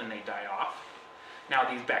emit when they die off. Now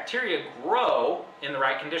these bacteria grow in the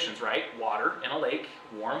right conditions, right? Water in a lake,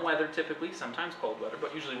 warm weather typically, sometimes cold weather,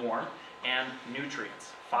 but usually warm, and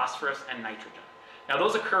nutrients, phosphorus and nitrogen. Now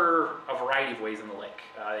those occur a variety of ways in the lake.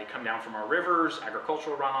 They come down from our rivers,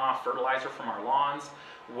 agricultural runoff, fertilizer from our lawns,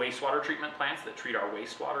 wastewater treatment plants that treat our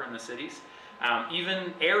wastewater in the cities,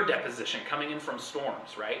 even air deposition coming in from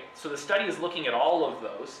storms, right? So the study is looking at all of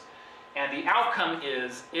those, and the outcome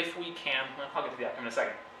is, if we can, well, I'll get to the outcome in a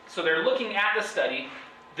second. So they're looking at the study.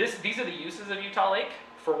 These are the uses of Utah Lake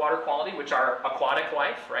for water quality, which are aquatic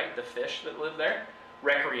life, right? The fish that live there,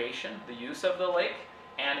 recreation, the use of the lake,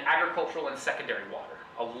 and agricultural and secondary water.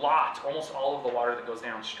 A lot, almost all of the water that goes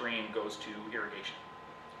downstream goes to irrigation,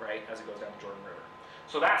 right, as it goes down the Jordan River.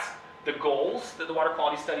 So that's the goals that the water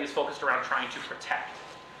quality study is focused around trying to protect.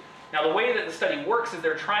 Now the way that the study works is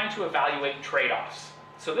they're trying to evaluate trade-offs.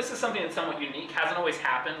 So this is something that's somewhat unique, hasn't always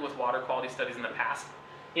happened with water quality studies in the past,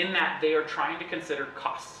 in that they are trying to consider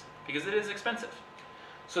costs, because it is expensive.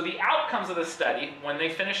 So the outcomes of the study, when they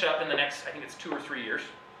finish up in the next, I think it's 2 or 3 years,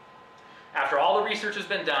 after all the research has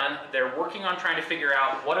been done, they're working on trying to figure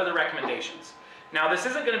out what are the recommendations. Now this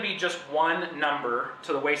isn't going to be just one number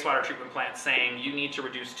to the wastewater treatment plant saying you need to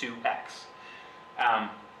reduce to X.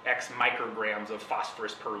 X micrograms of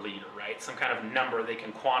phosphorus per liter, right? Some kind of number they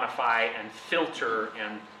can quantify and filter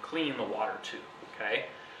and clean the water to, okay?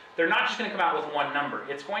 They're not just going to come out with one number.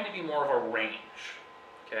 It's going to be more of a range,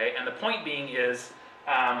 okay? And the point being is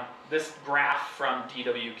this graph from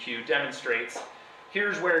DWQ demonstrates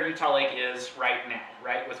here's where Utah Lake is right now,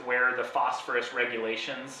 right? With where the phosphorus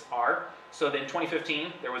regulations are. So in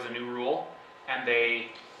 2015, there was a new rule, and they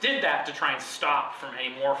did that to try and stop from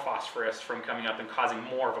any more phosphorus from coming up and causing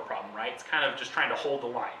more of a problem, right? It's kind of just trying to hold the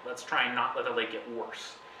line. Let's try and not let the lake get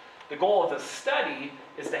worse. The goal of the study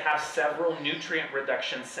is to have several nutrient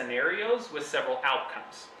reduction scenarios with several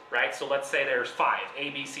outcomes, right? So let's say there's 5, A,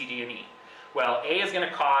 B, C, D, and E. Well, A is going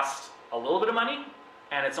to cost a little bit of money,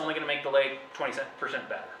 and it's only going to make the lake 20%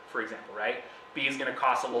 better, for example, right? B is going to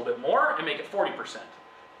cost a little bit more and make it 40%.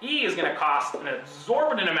 E is going to cost an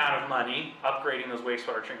exorbitant amount of money upgrading those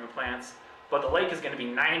wastewater treatment plants, but the lake is going to be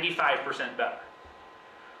 95% better.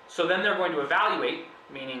 So then they're going to evaluate,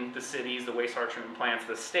 meaning the cities, the wastewater treatment plants,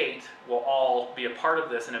 the state, will all be a part of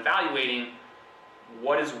this in evaluating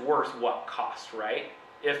what is worth what cost, right?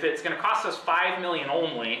 If it's going to cost us $5 million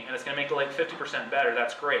only, and it's going to make the lake 50% better,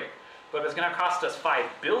 that's great. But if it's going to cost us $5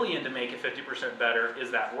 billion to make it 50% better, is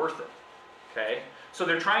that worth it? Okay? So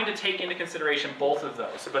they're trying to take into consideration both of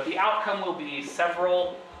those. But the outcome will be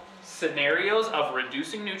several scenarios of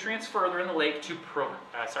reducing nutrients further in the lake to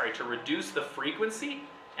reduce the frequency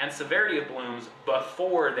and severity of blooms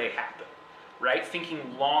before they happen, right?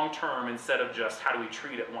 Thinking long term instead of just how do we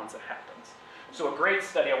treat it once it happens. So a great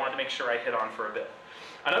study I wanted to make sure I hit on for a bit.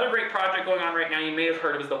 Another great project going on right now you may have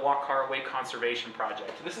heard of is the Wakaru Way Conservation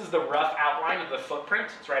Project. This is the rough outline of the footprint.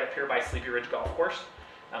 It's right up here by Sleepy Ridge Golf Course.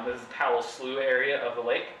 This is Powell Slough area of the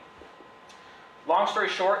lake. Long story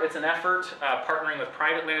short, it's an effort partnering with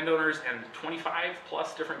private landowners and 25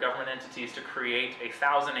 plus different government entities to create a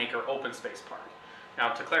 1,000-acre open space park.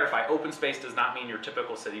 Now to clarify, open space does not mean your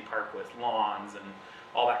typical city park with lawns and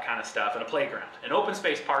all that kind of stuff and a playground. An open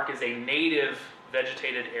space park is a native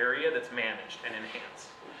vegetated area that's managed and enhanced.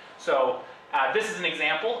 So this is an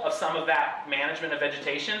example of some of that management of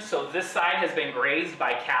vegetation. So this side has been grazed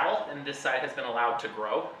by cattle, and this side has been allowed to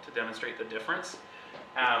grow to demonstrate the difference.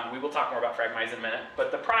 We will talk more about Phragmites in a minute,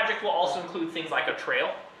 but the project will also include things like a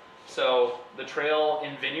trail. So the trail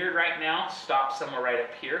in Vineyard right now stops somewhere right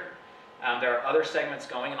up here. There are other segments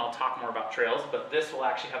going, and I'll talk more about trails, but this will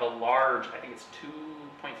actually have a large, I think it's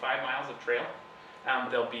 2.5 miles of trail.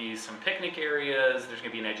 There'll be some picnic areas. There's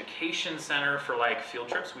going to be an education center for like field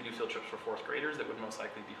trips. We do field trips for 4th graders that would most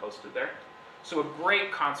likely be hosted there. So a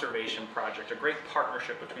great conservation project, a great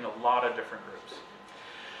partnership between a lot of different groups.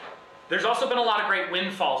 There's also been a lot of great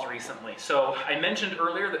windfalls recently. So I mentioned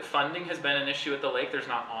earlier that funding has been an issue at the lake. There's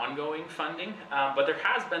not ongoing funding, but there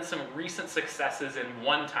has been some recent successes in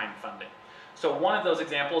one-time funding. So one of those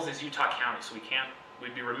examples is Utah County. So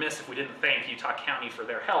we'd be remiss if we didn't thank Utah County for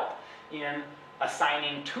their help in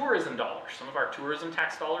assigning tourism dollars. Some of our tourism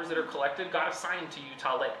tax dollars that are collected got assigned to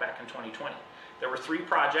Utah Lake back in 2020. There were 3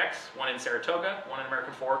 projects, one in Saratoga, one in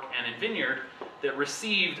American Fork, and in Vineyard, that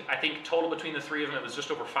received, I think total between the 3 of them, it was just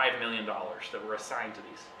over $5 million that were assigned to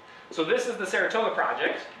these. So this is the Saratoga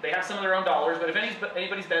project. They have some of their own dollars, but if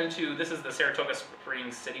anybody's been to, this is the Saratoga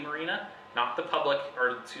Springs City Marina, not the public,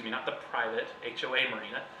 or excuse me, not the private HOA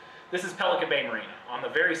marina. This is Pelican Bay Marina on the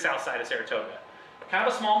very south side of Saratoga. Kind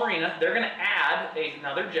of a small marina. They're going to add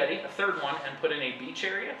another jetty, a 3rd one, and put in a beach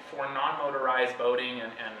area for non-motorized boating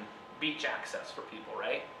and beach access for people,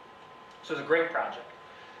 right? So it's a great project.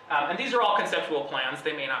 And these are all conceptual plans.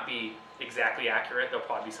 They may not be exactly accurate. There'll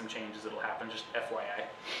probably be some changes that'll happen, just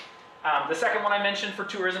FYI. The second one I mentioned for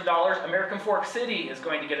tourism dollars, American Fork City is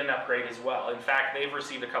going to get an upgrade as well. In fact, they've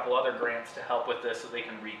received a couple other grants to help with this so they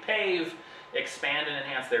can repave, expand and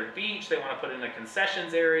enhance their beach. They want to put in a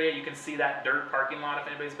concessions area. You can see that dirt parking lot, if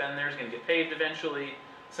anybody's been there, is going to get paved eventually.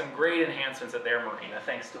 Some great enhancements at their marina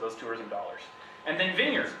thanks to those tourism dollars. And then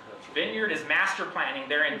Vineyard. Vineyard is master planning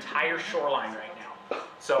their entire shoreline right now.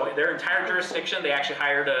 So their entire jurisdiction, they actually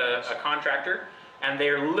hired a contractor, and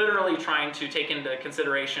they're literally trying to take into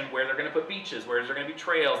consideration where they're going to put beaches, where there's going to be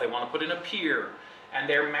trails. They want to put in a pier. And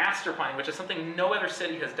they're master planning, which is something no other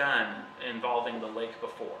city has done involving the lake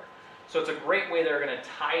before. So it's a great way they're going to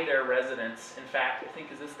tie their residents. In fact, I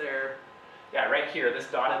think, is this their, yeah, right here, this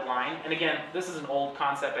dotted line. And again, this is an old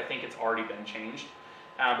concept. I think it's already been changed.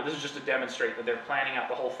 But this is just to demonstrate that they're planning out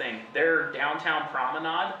the whole thing. Their downtown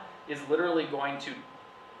promenade is literally going to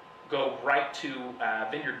go right to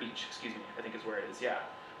Vineyard Beach, excuse me, I think is where it is, yeah.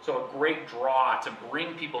 So a great draw to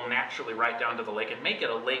bring people naturally right down to the lake and make it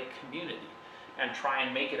a lake community and try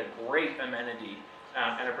and make it a great amenity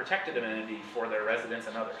and a protected amenity for their residents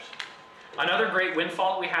and others. Another great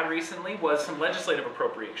windfall we had recently was some legislative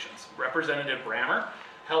appropriations. Representative Brammer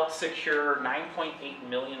helped secure $9.8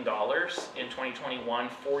 million in 2021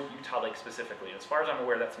 for Utah Lake specifically. As far as I'm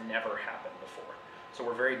aware, that's never happened before. So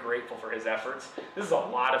we're very grateful for his efforts. This is a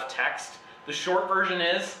lot of text. The short version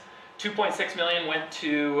is 2.6 million went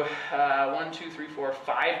to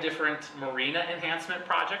 5 different marina enhancement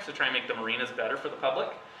projects to try and make the marinas better for the public.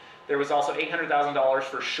 There was also $800,000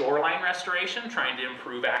 for shoreline restoration, trying to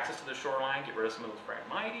improve access to the shoreline, get rid of some of those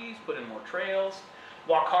phragmites, put in more trails.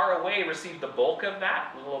 Wakara Way received the bulk of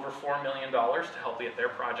that, a little over $4 million to help get their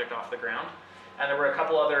project off the ground. And there were a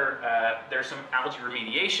couple other, there's some algae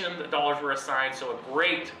remediation that dollars were assigned, so a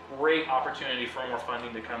great, great opportunity for more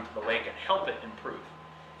funding to come to the lake and help it improve.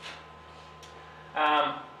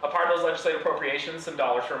 A part of those legislative appropriations, some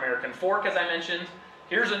dollars for American Fork, as I mentioned.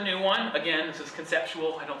 Here's a new one. Again, this is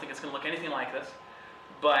conceptual. I don't think it's going to look anything like this.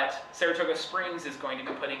 But Saratoga Springs is going to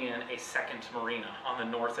be putting in a second marina on the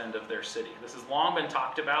north end of their city. This has long been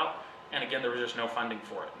talked about, and again, there was just no funding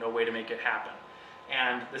for it, no way to make it happen.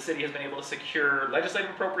 And the city has been able to secure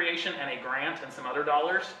legislative appropriation and a grant and some other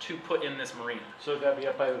dollars to put in this marina. So would that be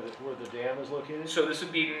up by where the dam is located? So this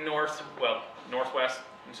would be northeast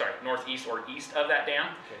or east of that dam.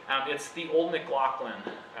 Okay. It's the old McLaughlin.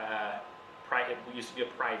 It used to be a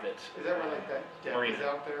private. Is that where like that deck marina is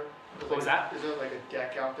out there? What was that? Is there like a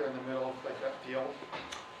deck out there in the middle of like that field?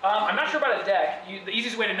 I'm not sure about a deck. The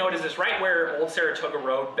easiest way to know it is this: right where Old Saratoga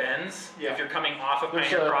Road bends. Yeah. If you're coming off of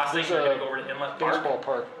Pioneer Crossing, you're going to go over to Inlet Park. Baseball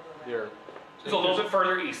park there. It's a little bit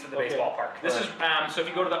further east of the baseball park. This is so if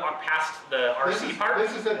you go to the past the RC park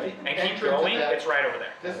This is at the and keep entrance going, of that. it's right over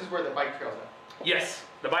there. This is where the bike trail's at. Yes,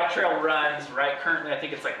 the bike trail runs right. Currently, I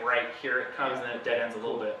think it's like right here. It comes and then it dead ends a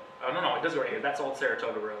little bit. Oh no, it does go right here. That's Old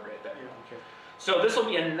Saratoga Road right there. Okay. So this will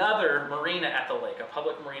be another marina at the lake, a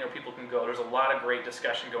public marina where people can go. There's a lot of great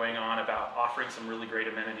discussion going on about offering some really great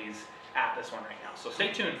amenities at this one right now. So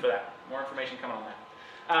stay tuned for that. More information coming on that.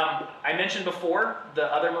 I mentioned before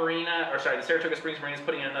the other marina, or sorry, the Saratoga Springs Marina is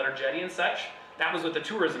putting in another jetty and such. That was with the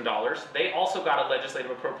tourism dollars. They also got a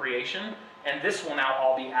legislative appropriation, and this will now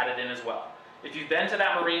all be added in as well. If you've been to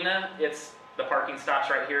that marina, the parking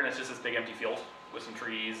stops right here, and it's just this big empty field with some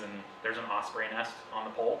trees, and there's an osprey nest on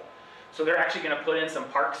the pole. So they're actually going to put in some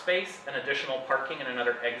park space, an additional parking, and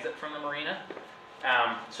another exit from the marina.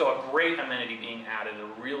 So a great amenity being added to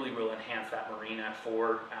really will enhance that marina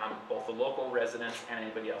for both the local residents and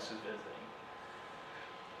anybody else who's visiting.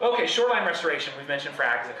 Okay, shoreline restoration. We've mentioned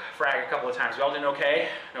frag a couple of times. We all doing okay?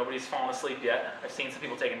 Nobody's fallen asleep yet. I've seen some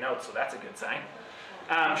people taking notes, so that's a good sign.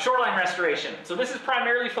 Shoreline restoration. So this is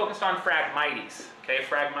primarily focused on Phragmites. Okay,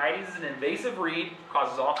 Phragmites is an invasive reed,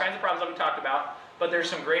 causes all kinds of problems that we talked about, but there's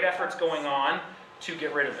some great efforts going on to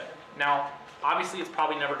get rid of it. Now, obviously it's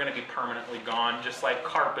probably never going to be permanently gone, just like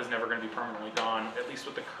carp is never going to be permanently gone, at least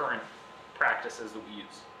with the current practices that we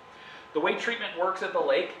use. The way treatment works at the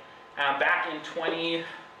lake, back in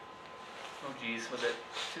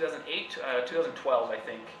 2012, I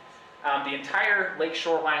think, the entire lake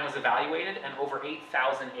shoreline was evaluated, and over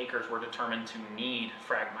 8,000 acres were determined to need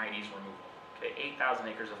Phragmites removal. Okay, 8,000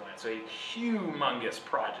 acres of land, so a humongous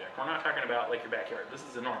project. We're not talking about like your backyard. This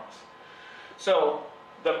is enormous. So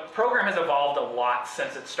the program has evolved a lot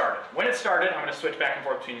since it started. When it started, I'm going to switch back and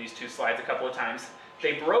forth between these two slides a couple of times.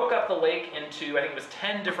 They broke up the lake into, I think it was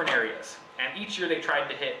 10 different areas, and each year they tried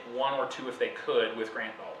to hit 1 or 2 if they could with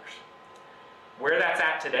grant dollars. Where that's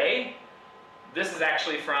at today, this is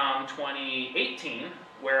actually from 2018,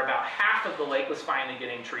 where about half of the lake was finally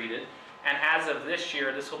getting treated. And as of this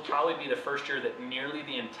year, this will probably be the first year that nearly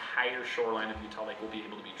the entire shoreline of Utah Lake will be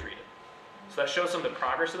able to be treated. So that shows some of the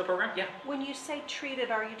progress of the program. Yeah? When you say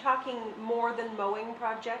treated, are you talking more than mowing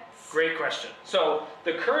projects? Great question. So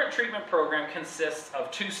the current treatment program consists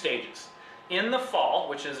of 2 stages. In the fall,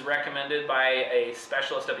 which is recommended by a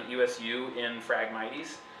specialist up at USU in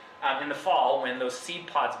Phragmites, in the fall when those seed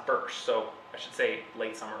pods burst, so I should say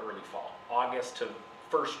late summer, early fall, August to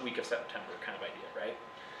first week of September kind of idea, right?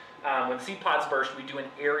 When seed pods burst, we do an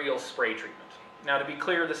aerial spray treatment. Now, to be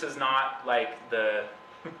clear, this is not like the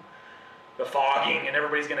the fogging, and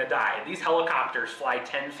everybody's gonna die. These helicopters fly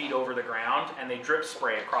 10 feet over the ground, and they drip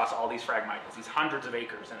spray across all these Phragmites, these hundreds of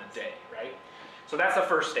acres in a day, right? So that's the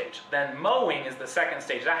first stage. Then mowing is the second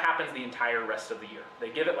stage. That happens the entire rest of the year. They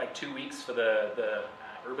give it like 2 weeks for the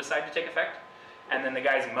herbicide to take effect, and then the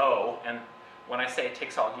guys mow. And when I say it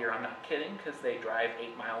takes all year, I'm not kidding, because they drive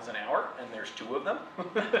 8 miles an hour, and there's 2 of them.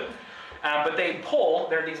 But they pull,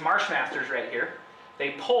 there are these Marshmasters right here.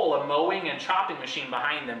 They pull a mowing and chopping machine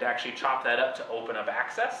behind them to actually chop that up to open up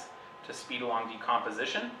access, to speed along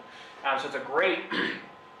decomposition. So it's a great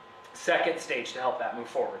second stage to help that move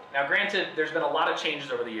forward. Now granted, there's been a lot of changes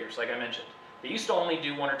over the years, like I mentioned. They used to only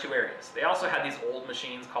do 1 or 2 areas. They also had these old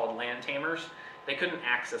machines called land tamers. They couldn't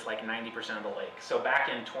access like 90% of the lake. So back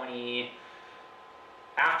in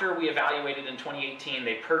after we evaluated in 2018,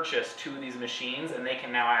 they purchased 2 of these machines, and they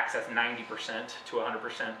can now access 90% to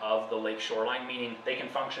 100% of the lake shoreline, meaning they can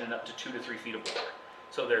function in up to 2 to 3 feet of water.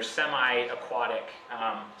 So they're semi-aquatic,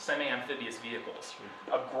 semi-amphibious vehicles.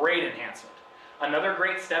 A great enhancement. Another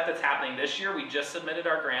great step that's happening this year, we just submitted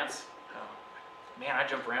our grants. Oh, man, I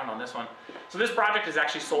jumped around on this one. So this project is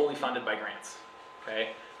actually solely funded by grants, okay?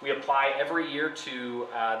 We apply every year to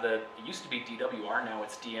it used to be DWR, now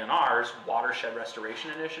it's DNR's Watershed Restoration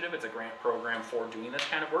Initiative. It's a grant program for doing this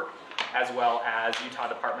kind of work, as well as Utah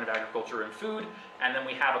Department of Agriculture and Food. And then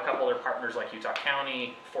we have a couple other partners like Utah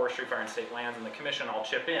County, Forestry, Fire and State Lands, and the Commission all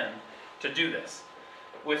chip in to do this.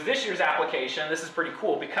 With this year's application, this is pretty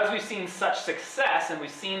cool. Because we've seen such success and we've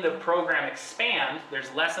seen the program expand,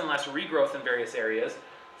 there's less and less regrowth in various areas.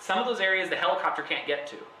 Some of those areas the helicopter can't get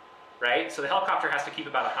to, right? So the helicopter has to keep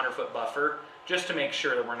about a 100-foot buffer just to make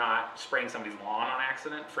sure that we're not spraying somebody's lawn on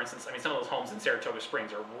accident. For instance, I mean, some of those homes in Saratoga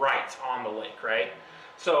Springs are right on the lake, right?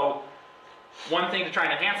 So one thing to try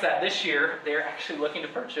and enhance that this year, they're actually looking to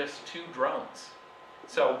purchase 2 drones.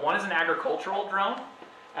 So one is an agricultural drone,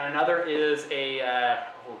 and another is a,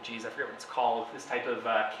 oh geez, I forget what it's called, this type of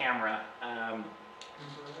camera.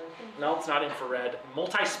 No, it's not infrared,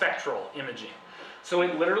 multispectral imaging. So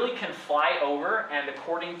it literally can fly over and,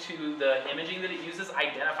 according to the imaging that it uses,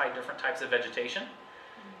 identify different types of vegetation.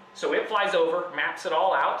 So it flies over, maps it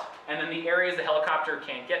all out, and then the areas the helicopter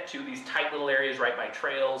can't get to, these tight little areas right by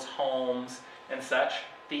trails, homes, and such,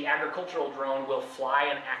 the agricultural drone will fly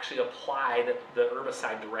and actually apply the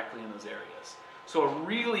herbicide directly in those areas. So a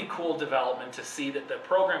really cool development to see that the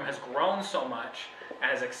program has grown so much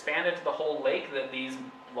and has expanded to the whole lake that these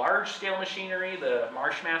large-scale machinery, the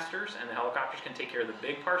Marshmasters and the helicopters, can take care of the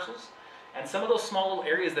big parcels. And some of those small little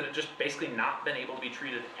areas that have just basically not been able to be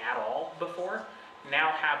treated at all before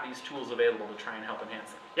now have these tools available to try and help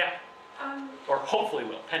enhance them. Yeah? Or hopefully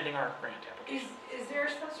will, pending our grant application. Is there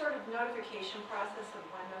some sort of notification process of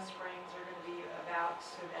when those sprayings are going to be about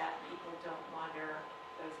so that people don't wander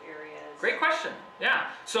those areas? Great question. Yeah.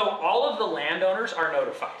 So all of the landowners are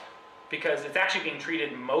notified, because it's actually being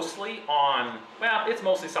treated mostly on, well, it's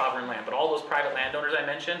mostly sovereign land, but all those private landowners I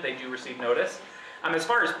mentioned, they do receive notice. As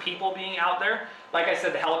far as people being out there, like I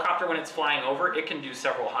said, the helicopter, when it's flying over, it can do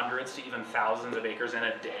several hundreds to even thousands of acres in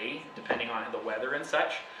a day, depending on the weather and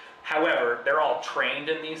such. However, they're all trained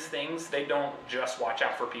in these things. They don't just watch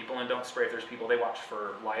out for people and don't spray if there's people. They watch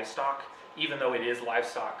for livestock. Even though it is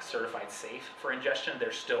livestock certified safe for ingestion,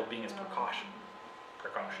 they're still being as precautious.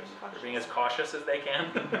 They're being as cautious as they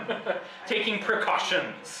can. Taking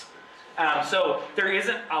precautions. So there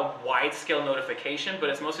isn't a wide-scale notification,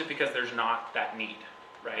 but it's mostly because there's not that need,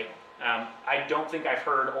 right? I don't think I've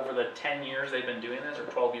heard over the 10 years they've been doing this, or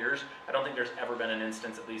 12 years, I don't think there's ever been an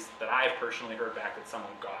instance, at least that I've personally heard back, that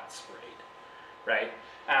someone got sprayed, right?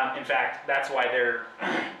 In fact, that's why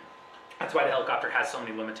that's why the helicopter has so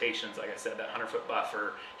many limitations. Like I said, that 100-foot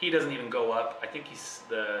buffer, he doesn't even go up. I think he's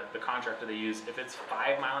the contractor they use, if it's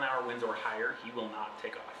 5-mile-an-hour winds or higher, he will not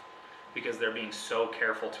take off, because they're being so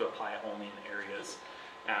careful to apply it only in areas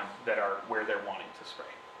that are where they're wanting to spray.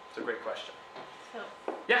 It's a great question. So,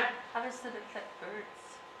 yeah? How does it affect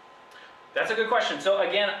birds? That's a good question. So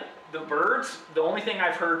again, the birds, the only thing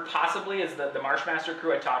I've heard possibly is the Marshmaster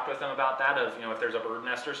crew. I talked with them about that, of, if there's a bird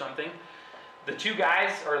nest or something. The 2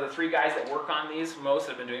 guys, or the 3 guys that work on these, most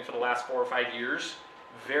have been doing it for the last 4 or 5 years.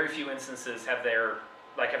 Very few instances have they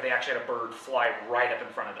actually had a bird fly right up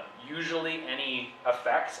in front of them. Usually any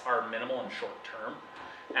effects are minimal and short term,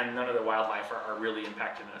 and none of the wildlife are really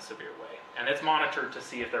impacted in a severe way. And it's monitored to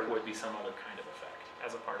see if there would be some other kind of effect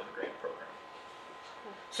as a part of the grant program.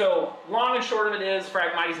 So long and short of it is,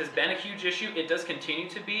 Phragmites has been a huge issue. It does continue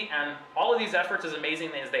to be, and all of these efforts, as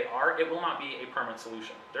amazing as they are, it will not be a permanent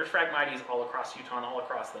solution. There's Phragmites all across Utah and all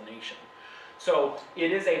across the nation. So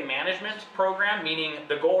it is a management program, meaning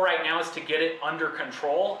the goal right now is to get it under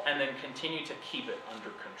control and then continue to keep it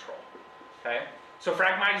under control. Okay, so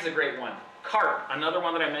Phragmites is a great one. Carp, another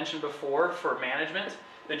one that I mentioned before for management.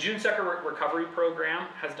 The June Sucker Recovery Program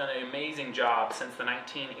has done an amazing job since the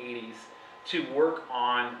 1980s to work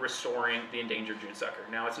on restoring the endangered June Sucker.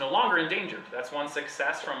 Now it's no longer endangered. That's one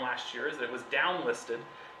success from last year, is that it was downlisted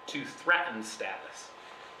to threatened status.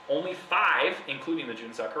 Only 5, including the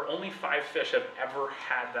June Sucker, only 5 fish have ever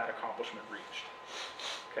had that accomplishment reached.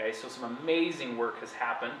 Okay, so some amazing work has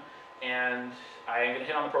happened, and I am going to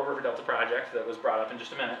hit on the Provo River Delta project that was brought up in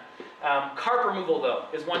just a minute. Carp removal, though,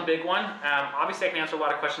 is one big one. Obviously, I can answer a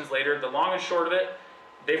lot of questions later. The long and short of it,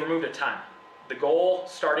 they've removed a ton. The goal,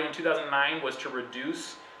 starting in 2009, was to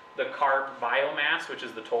reduce the carp biomass, which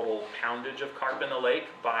is the total poundage of carp in the lake,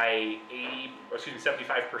 by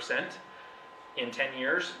 75%. In 10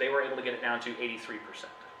 years, they were able to get it down to 83%,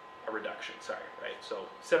 a reduction, right? So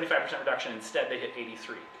 75% reduction, instead they hit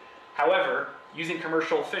 83. However, using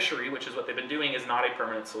commercial fishery, which is what they've been doing, is not a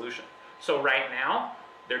permanent solution. So right now,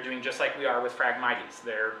 they're doing just like we are with Phragmites.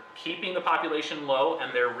 They're keeping the population low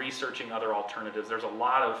and they're researching other alternatives. There's a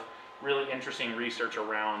lot of really interesting research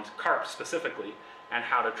around carp specifically and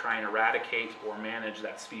how to try and eradicate or manage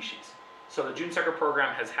that species. So the June Sucker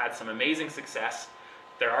program has had some amazing success.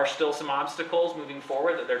 There are still some obstacles moving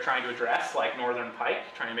forward that they're trying to address, like northern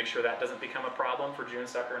pike, trying to make sure that doesn't become a problem for June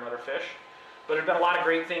Sucker and other fish. But there have been a lot of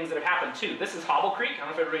great things that have happened too. This is Hobble Creek. I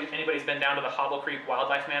don't know if anybody's been down to the Hobble Creek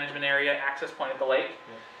Wildlife Management Area, access point at the lake.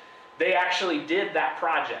 Yeah. They actually did that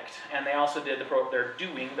project, and they also did they're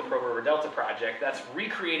doing the Provo River Delta project. That's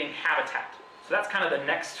recreating habitat. So that's kind of the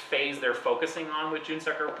next phase they're focusing on with June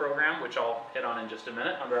Sucker program, which I'll hit on in just a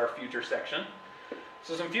minute under our future section.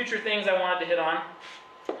 So some future things I wanted to hit on.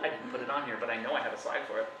 I didn't put it on here, but I know I have a slide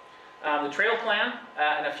for it. The trail plan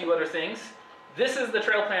and a few other things. This is the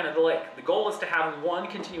trail plan of the lake. The goal is to have one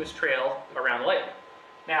continuous trail around the lake.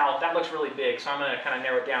 Now, that looks really big, so I'm going to kind of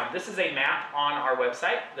narrow it down. This is a map on our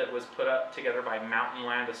website that was put up together by Mountain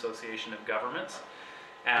Land Association of Governments.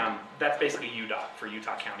 That's basically UDOT for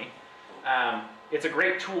Utah County. It's a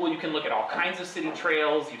great tool. You can look at all kinds of city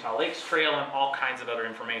trails, Utah Lakes Trail, and all kinds of other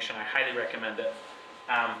information. I highly recommend it.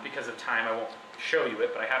 Because of time, I won't show you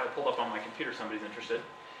it, but I have it pulled up on my computer if somebody's interested.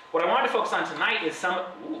 What I wanted to focus on tonight is some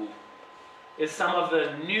of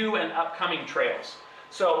the new and upcoming trails.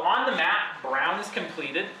 So on the map, brown is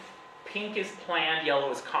completed, pink is planned,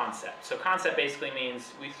 yellow is concept. So concept basically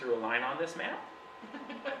means we threw a line on this map.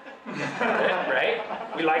 Right?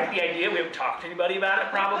 We like the idea. We haven't talked to anybody about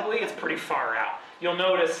it probably. It's pretty far out. You'll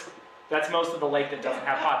notice that's most of the lake that doesn't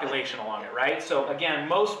have population along it, right? So again,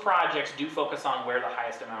 most projects do focus on where the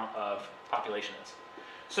highest amount of population is.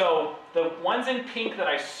 So the ones in pink that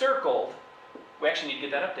I circled, we actually need to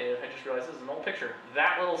get that updated. I just realized this is an old picture.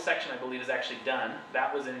 That little section, I believe, is actually done.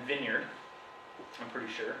 That was in Vineyard, I'm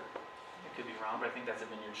pretty sure. I could be wrong, but I think that's a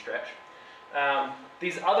Vineyard stretch.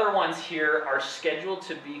 These other ones here are scheduled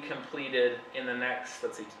to be completed in the next,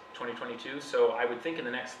 let's see, 2022. So I would think in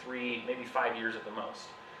the next 3, maybe 5 years at the most.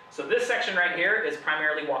 So this section right here is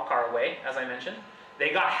primarily Walk Car Way, as I mentioned. They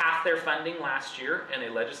got half their funding last year in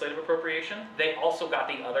a legislative appropriation. They also got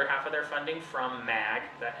the other half of their funding from MAG,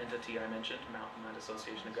 that entity I mentioned, Mountain Land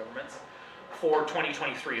Association of Governments, for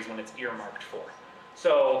 2023 is when it's earmarked for.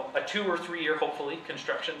 So a 2 or 3 year, hopefully,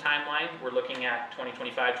 construction timeline. We're looking at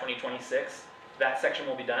 2025, 2026. That section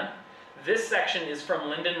will be done. This section is from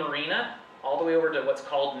Linden Marina all the way over to what's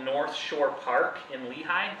called North Shore Park in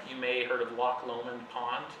Lehigh. You may have heard of Loch Lomond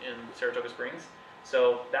Pond in Saratoga Springs.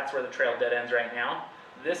 So that's where the trail dead ends right now.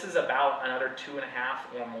 This is about another 2.5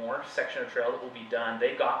 or more section of trail that will be done.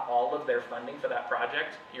 They got all of their funding for that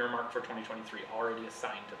project earmarked for 2023, already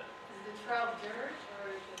assigned to them. Is the trail dirt or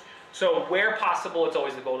is it? So where possible, it's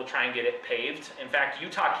always the goal to try and get it paved. In fact,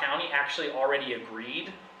 Utah County actually already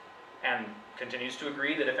agreed and continues to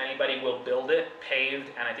agree that if anybody will build it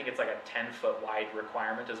paved, and I think it's like a 10-foot wide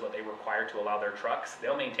requirement is what they require to allow their trucks,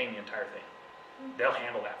 they'll maintain the entire thing. They'll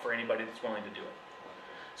handle that for anybody that's willing to do it.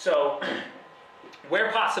 So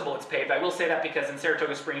where possible, it's paved. I will say that because in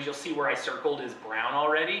Saratoga Springs, you'll see where I circled is brown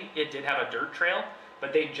already. It did have a dirt trail,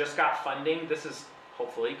 but they just got funding. This is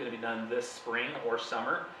hopefully going to be done this spring or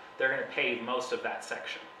summer. They're going to pave most of that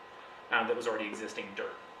section that was already existing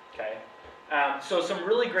dirt, okay? So some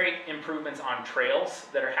really great improvements on trails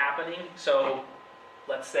that are happening. So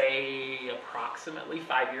let's say approximately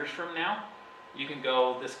 5 years from now, you can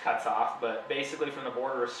go, this cuts off, but basically from the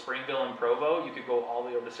border of Springville and Provo, you could go all the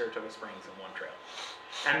way over to Saratoga Springs in one trail.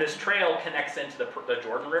 And this trail connects into the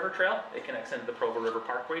Jordan River Trail, it connects into the Provo River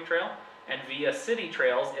Parkway Trail, and via city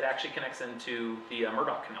trails, it actually connects into the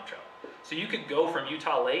Murdoch Canal Trail. So you could go from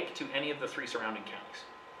Utah Lake to any of the 3 surrounding counties.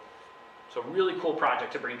 So really cool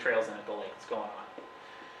project to bring trails in at the lake that's going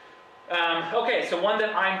Okay, so one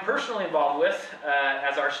that I'm personally involved with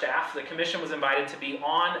as our staff, the commission was invited to be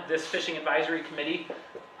on this fishing advisory committee.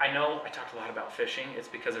 I know I talked a lot about fishing. It's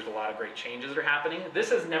because there's a lot of great changes that are happening. This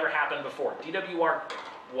has never happened before. DWR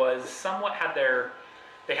was somewhat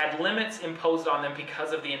they had limits imposed on them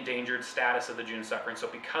because of the endangered status of the June sucker, and so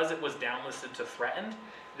because it was downlisted to threatened,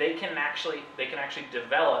 they can actually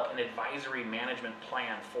develop an advisory management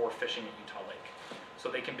plan for fishing at Utah Lake. So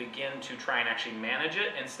they can begin to try and actually manage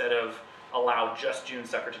it instead of allow just June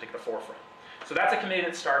sucker to take the forefront. So that's a committee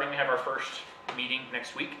that's starting. We have our first meeting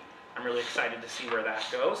next week. I'm really excited to see where that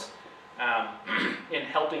goes in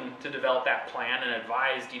helping to develop that plan and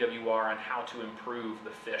advise DWR on how to improve the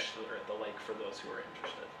fish that are at the lake for those who are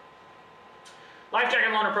interested. Life Jacket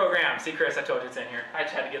Loaner Program. See, Chris, I told you it's in here. I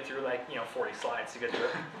just had to get through 40 slides to get through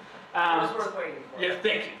it. It was worth waiting for. Yeah,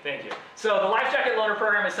 thank you. So the Life Jacket Loaner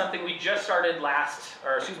Program is something we just started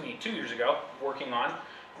 2 years ago, working on,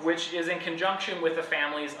 which is in conjunction with the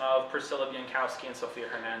families of Priscilla Biankowski and Sofia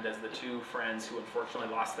Hernandez, the two friends who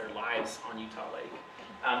unfortunately lost their lives on Utah Lake.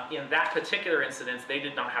 In that particular incident, they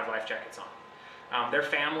did not have life jackets on. Their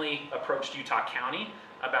family approached Utah County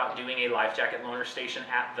about doing a life jacket loaner station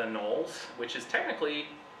at the Knolls, which is technically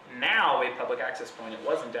now a public access point. It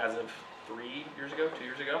wasn't as of 2 years ago.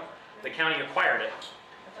 The county acquired it.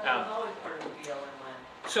 I thought it was always part of the BLM land.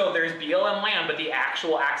 So there's BLM land, but the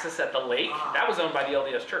actual access at the lake, that was owned by the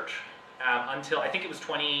LDS Church until I think it was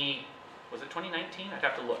 2019? I'd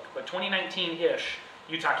have to look. But 2019-ish,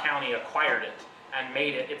 Utah County acquired it and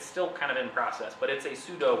made it. It's still kind of in process, but it's a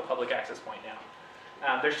pseudo public access point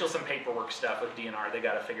now. There's still some paperwork stuff with DNR. They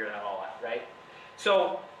got to figure that all out, right?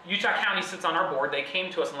 So Utah County sits on our board. They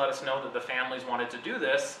came to us and let us know that the families wanted to do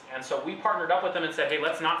this, and so we partnered up with them and said, hey,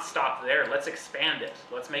 let's not stop there. Let's expand it.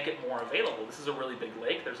 Let's make it more available. This is a really big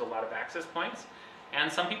lake. There's a lot of access points,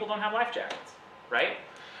 and some people don't have life jackets, right?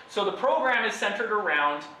 So the program is centered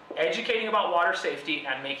around educating about water safety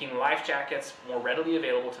and making life jackets more readily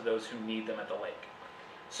available to those who need them at the lake.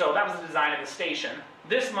 So that was the design of the station.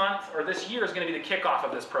 This year is going to be the kickoff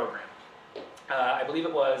of this program. I believe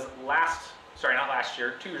it was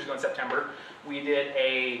 2 years ago in September, we did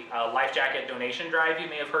a life jacket donation drive you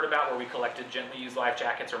may have heard about, where we collected gently used life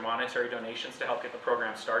jackets or monetary donations to help get the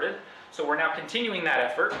program started. So we're now continuing that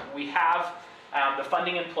effort. We have the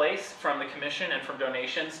funding in place from the commission and from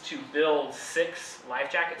donations to build 6 life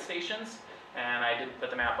jacket stations, and I didn't put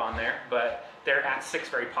the map on there, but they're at 6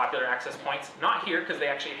 very popular access points. Not here, because they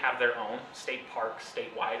actually have their own. State Park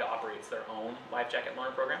statewide operates their own life jacket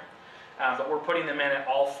loaner program. But we're putting them in at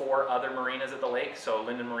all 4 other marinas at the lake, so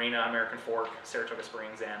Linden Marina, American Fork, Saratoga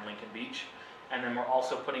Springs, and Lincoln Beach. And then we're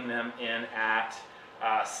also putting them in at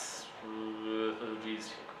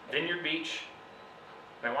Vineyard Beach,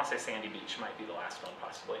 and I want to say Sandy Beach might be the last one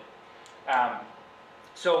possibly.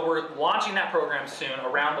 So we're launching that program soon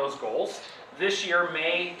around those goals. This year,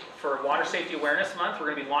 May, for Water Safety Awareness Month, we're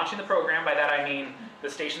going to be launching the program. By that I mean the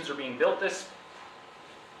stations are being built this.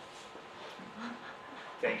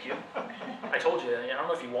 Thank you. I told you, I don't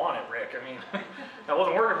know if you want it, Rick. I mean, that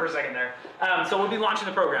wasn't working for a second there. So we'll be launching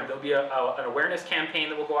the program. There'll be an awareness campaign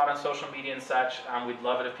that will go out on social media and such. We'd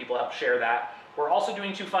love it if people help share that. We're also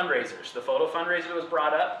doing 2 fundraisers. The photo fundraiser was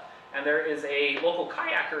brought up, and there is a local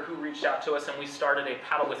kayaker who reached out to us, and we started a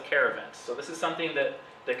Paddle with Care event. So this is something that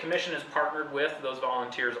the commission has partnered with those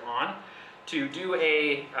volunteers on to do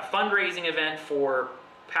a fundraising event for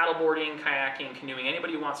paddleboarding, kayaking, canoeing,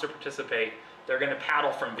 anybody who wants to participate. They're going to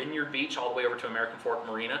paddle from Vineyard Beach all the way over to American Fork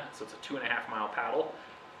Marina, so it's a 2.5-mile paddle.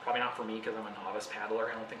 Probably not for me because I'm a novice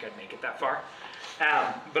paddler. I don't think I'd make it that far.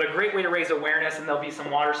 But a great way to raise awareness, and there'll be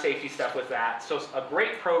some water safety stuff with that. So a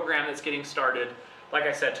great program that's getting started, like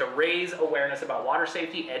I said, to raise awareness about water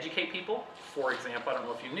safety, educate people. For example, I don't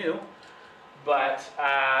know if you knew, but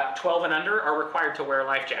 12 and under are required to wear a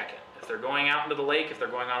life jacket. If they're going out into the lake, if they're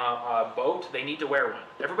going on a boat, they need to wear one.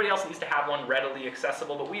 Everybody else needs to have one readily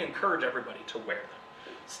accessible, but we encourage everybody to wear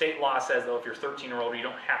them. State law says, though, if you're 13 or older, you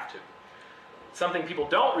don't have to. Something people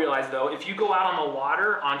don't realize, though, if you go out on the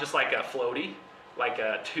water on just like a floaty, like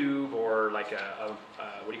a tube or like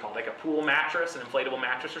like a pool mattress, an inflatable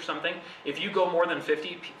mattress or something, if you go more than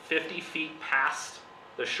 50 feet past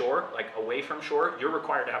the shore, like away from shore, you're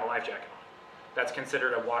required to have a life jacket on. That's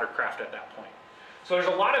considered a watercraft at that point. So there's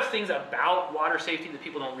a lot of things about water safety that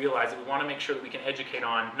people don't realize that we want to make sure that we can educate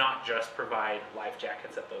on, not just provide life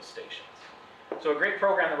jackets at those stations. So a great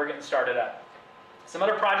program that we're getting started up. Some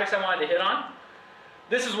other projects I wanted to hit on.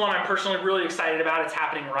 This is one I'm personally really excited about. It's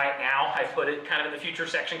happening right now. I put it kind of in the future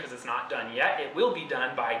section because it's not done yet. It will be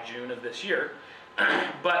done by June of this year.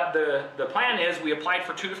 But the plan is we applied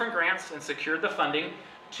for 2 different grants and secured the funding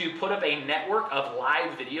to put up a network of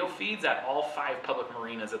live video feeds at all 5 public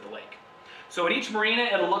marinas at the lake. So at each marina,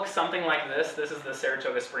 it'll look something like this. This is the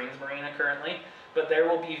Saratoga Springs Marina currently, but there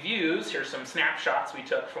will be views. Here's some snapshots we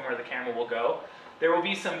took from where the camera will go. There will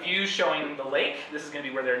be some views showing the lake. This is going to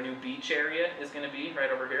be where their new beach area is going to be,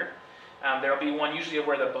 right over here. There will be one usually of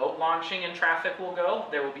where the boat launching and traffic will go.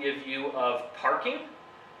 There will be a view of parking,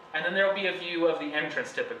 and then there will be a view of the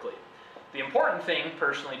entrance typically. The important thing,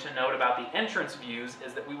 personally, to note about the entrance views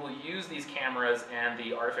is that we will use these cameras and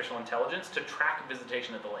the artificial intelligence to track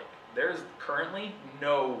visitation at the lake. There's currently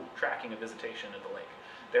no tracking of visitation at the lake.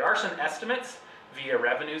 There are some estimates via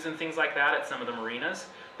revenues and things like that at some of the marinas,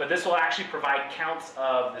 but this will actually provide counts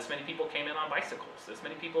of this many people came in on bicycles, this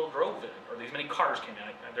many people drove in, or these many cars came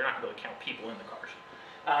in. They're not going to be able to count people in the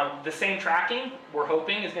cars. The same tracking, we're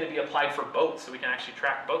hoping, is going to be applied for boats, so we can actually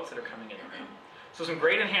track boats that are coming in and out. So some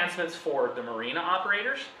great enhancements for the marina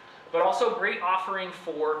operators, but also great offering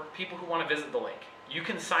for people who want to visit the lake. You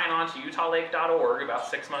can sign on to UtahLake.org about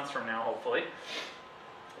 6 months from now, hopefully,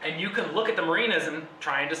 and you can look at the marinas and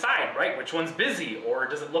try and decide, right, which one's busy, or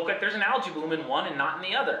does it look like there's an algae bloom in one and not in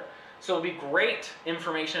the other? So it'll be great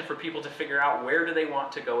information for people to figure out where do they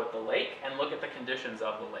want to go at the lake and look at the conditions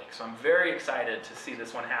of the lake. So I'm very excited to see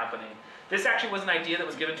this one happening. This actually was an idea that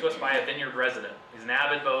was given to us by a Vineyard resident. He's an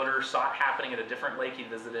avid boater, saw it happening at a different lake he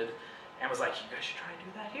visited, and was like, you guys should try and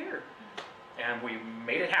do that here. And we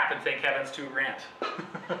made it happen, thank heavens, to a grant.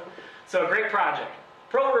 So a great project.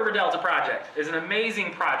 Provo River Delta project is an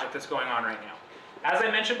amazing project that's going on right now. As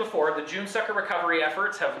I mentioned before, the June sucker recovery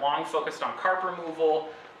efforts have long focused on carp removal,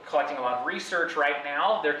 collecting a lot of research right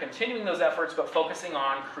now. They're continuing those efforts, but focusing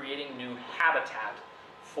on creating new habitat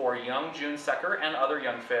for young June sucker and other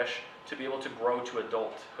young fish to be able to grow to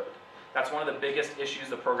adulthood. That's one of the biggest issues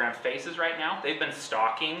the program faces right now. They've been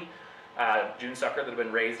stocking June sucker that have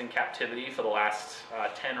been raised in captivity for the last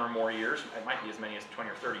 10 or more years. It might be as many as 20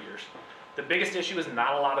 or 30 years. The biggest issue is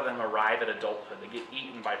not a lot of them arrive at adulthood. They get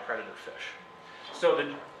eaten by predator fish. So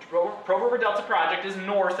the Provo River Delta project is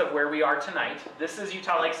north of where we are tonight. This is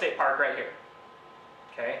Utah Lake State Park right here.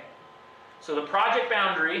 Okay? So the project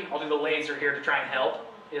boundary, I'll do the laser here to try and help,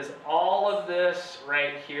 is all of this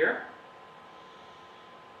right here.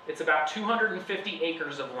 It's about 250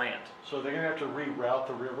 acres of land. So they're going to have to reroute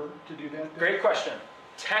the river to do that then? Great question.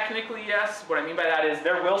 Technically, yes. What I mean by that is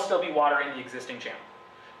there will still be water in the existing channel,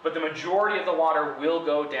 but the majority of the water will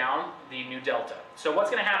go down the new delta. So what's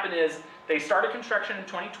going to happen is they started construction in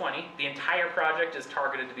 2020. The entire project is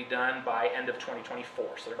targeted to be done by end of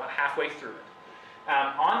 2024, so they're about halfway through it.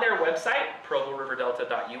 On their website,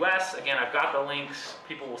 provoriverdelta.us, again, I've got the links.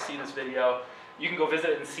 People will see this video. You can go visit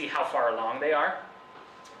it and see how far along they are.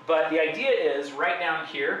 But the idea is right down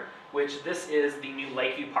here, which this is the new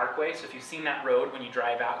Lakeview Parkway. So if you've seen that road when you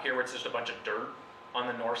drive out here where it's just a bunch of dirt on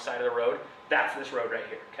the north side of the road, that's this road right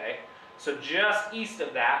here, okay? So just east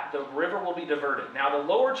of that, the river will be diverted. Now the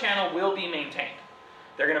lower channel will be maintained.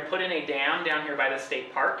 They're going to put in a dam down here by the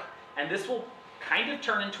state park, and this will kind of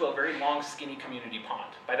turn into a very long, skinny community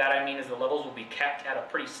pond. By that I mean is the levels will be kept at a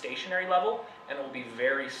pretty stationary level, and it will be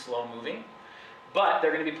very slow moving. But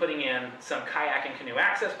they're going to be putting in some kayak and canoe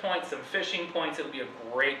access points, some fishing points. It'll be a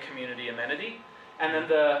great community amenity. And then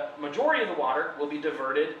the majority of the water will be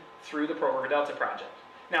diverted through the Provo River Delta project.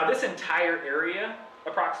 Now this entire area,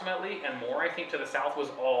 approximately, and more I think to the south, was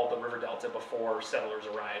all the River Delta before settlers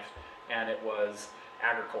arrived, and it was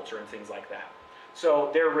agriculture and things like that. So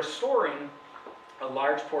they're restoring a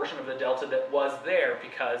large portion of the delta that was there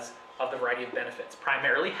because of the variety of benefits.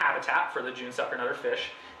 Primarily habitat for the June sucker and other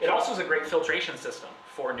fish. It also is a great filtration system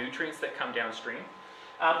for nutrients that come downstream.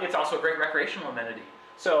 It's also a great recreational amenity.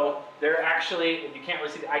 So there actually, you can't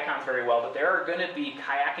really see the icons very well, but there are going to be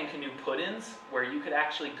kayak and canoe put-ins where you could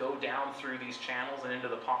actually go down through these channels and into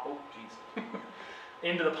the pond, oh geez,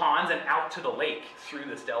 into the ponds and out to the lake through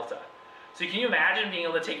this delta. So can you imagine being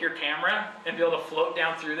able to take your camera and be able to float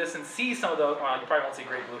down through this and see some of those, well, you probably won't see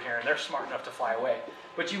great blue heron, they're smart enough to fly away.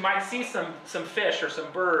 But you might see some fish or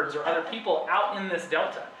some birds or other people out in this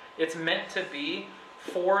delta. It's meant to be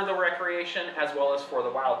for the recreation as well as for the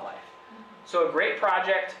wildlife. So a great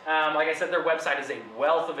project. Like I said, their website is a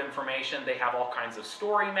wealth of information. They have all kinds of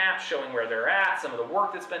story maps showing where they're at, some of the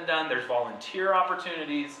work that's been done. There's volunteer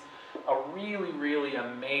opportunities. A really, really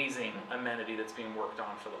amazing amenity that's being worked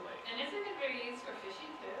on for the lake. And isn't it very used for fishing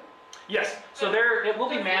too? Yes, so it will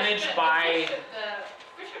be managed by...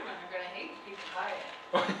 The fishermen are going to hate people buy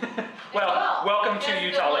it. Well, welcome to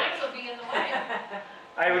Utah Lake. The lines will be in the way.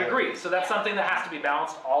 I would agree. So that's something that has to be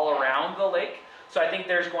balanced all around the lake. So I think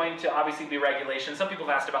there's going to obviously be regulation. Some people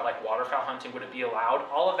have asked about like waterfowl hunting, would it be allowed?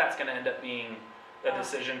 All of that's going to end up being a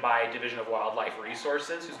decision by Division of Wildlife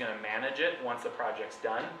Resources, who's going to manage it once the project's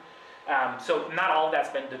done. So not all of that's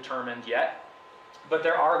been determined yet, but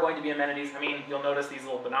there are going to be amenities. I mean, you'll notice these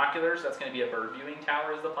little binoculars. That's going to be a bird viewing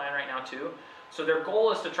tower is the plan right now too. So their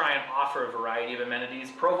goal is to try and offer a variety of amenities.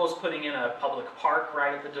 Provo's putting in a public park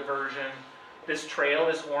right at the diversion. This trail,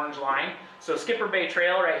 this orange line. So Skipper Bay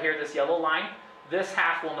Trail right here, this yellow line, this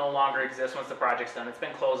half will no longer exist once the project's done. It's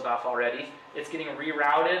been closed off already. It's getting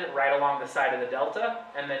rerouted right along the side of the delta,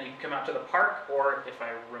 and then you can come out to the park, or if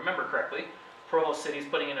I remember correctly, Provo City's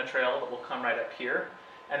putting in a trail that will come right up here.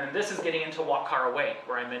 And then this is getting into Wakara Way,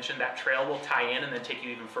 where I mentioned that trail will tie in and then take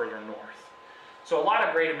you even further north. So a lot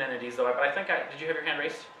of great amenities though, but I think did you have your hand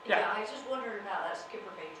raised? Yeah, I just wondered about that Skipper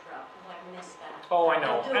Bay Trail, because I missed that. Oh, I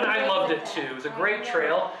know, They're and I doing loved great it with too. that. It was a I great know.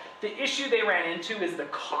 trail. The issue they ran into is the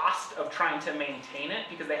cost of trying to maintain it,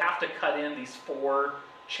 because they have to cut in these 4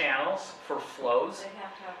 channels for flows. They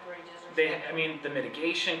have to have bridges or something. I mean, the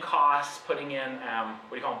mitigation costs, putting in, what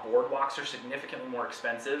do you call them, boardwalks are significantly more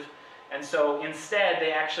expensive. And so instead,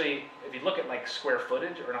 they actually, if you look at like square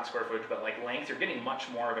footage, or not square footage, but like length, you're getting much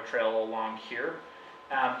more of a trail along here,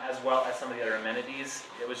 as well as some of the other amenities.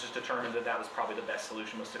 It was just determined that that was probably the best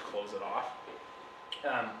solution, was to close it off.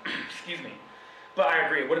 Excuse me. But I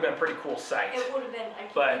agree, it would have been a pretty cool site. It would have been, I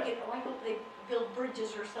But- keep thinking, oh, I hope they build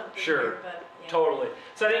bridges or something Sure. here, but, yeah. Totally.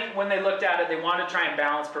 So I think when they looked at it, they wanted to try and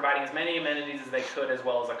balance providing as many amenities as they could, as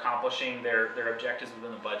well as accomplishing their objectives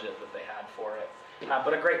within the budget that they had for it.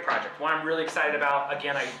 But a great project, one I'm really excited about.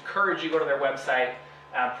 Again, I encourage you to go to their website,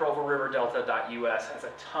 provorriverdelta.us, has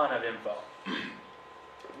a ton of info.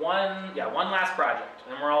 One last project,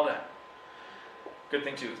 and we're all done. Good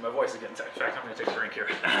thing too, is my voice is getting tight. In fact, I'm going to take a drink here.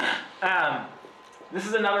 This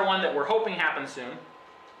is another one that we're hoping happens soon.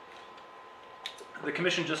 The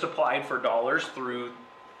commission just applied for dollars through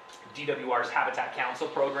DWR's Habitat Council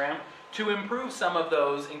program to improve some of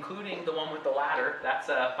those, including the one with the ladder. That's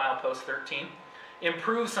milepost 13.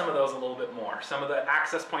 Improve some of those a little bit more. Some of the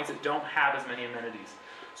access points that don't have as many amenities.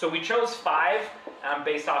 So we chose 5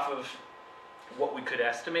 based off of what we could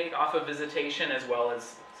estimate off of visitation, as well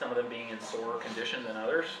as some of them being in sorer condition than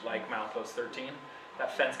others, like milepost 13.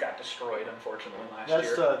 That fence got destroyed, unfortunately, last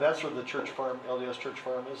year. That's where the church farm, LDS Church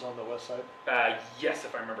Farm is on the west side? Yes,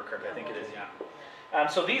 if I remember correctly, I think it is, yeah.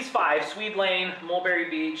 So these 5, Swede Lane, Mulberry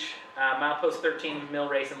Beach, milepost 13, Mill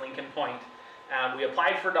Race, and Lincoln Point, we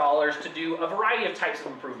applied for dollars to do a variety of types of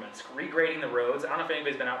improvements, regrading the roads. I don't know if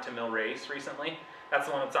anybody's been out to Mill Race recently. That's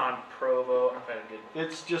the one that's on Provo. I don't know if I had a good...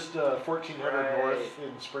 It's just 1400 north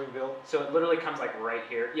in Springville. So it literally comes like right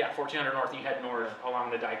here. Yeah, 1400 north, and you head north along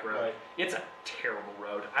the Dike Road. Right. It's a terrible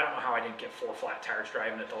road. I don't know how I didn't get 4 flat tires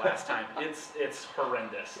driving it the last time. It's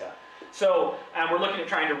horrendous. Yeah. So we're looking at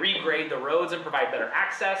trying to regrade the roads and provide better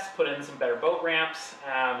access, put in some better boat ramps,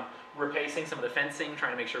 replacing some of the fencing,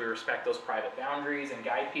 trying to make sure we respect those private boundaries and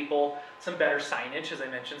guide people. Some better signage, as I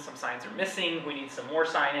mentioned, some signs are missing. We need some more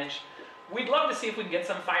signage. We'd love to see if we can get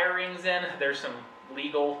some fire rings in. There's some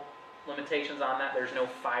legal limitations on that. There's no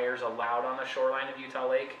fires allowed on the shoreline of Utah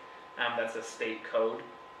Lake. That's a state code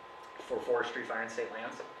for forestry, fire, and state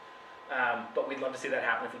lands. But we'd love to see that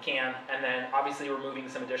happen if we can. And then obviously removing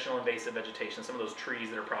some additional invasive vegetation, some of those trees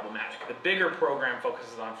that are problematic. The bigger program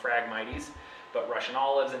focuses on Phragmites, but Russian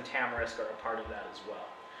olives and tamarisk are a part of that as well.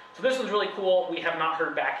 So this one's really cool. We have not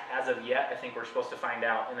heard back as of yet. I think we're supposed to find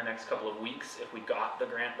out in the next couple of weeks if we got the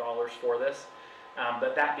grant dollars for this.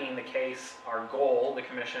 But that being the case, our goal, the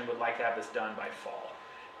commission would like to have this done by fall.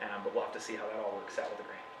 But we'll have to see how that all works out with the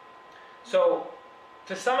grant. So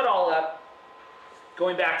to sum it all up,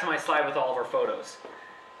 going back to my slide with all of our photos,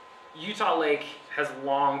 Utah Lake has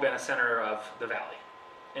long been a center of the valley.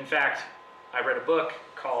 In fact, I read a book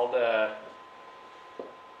called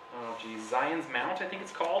Zion's Mount, I think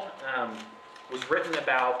it's called, was written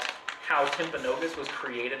about how Timpanogos was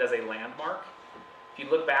created as a landmark. If you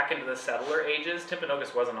look back into the settler ages,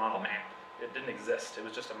 Timpanogos wasn't on a map. It didn't exist. It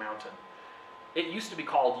was just a mountain. It used to be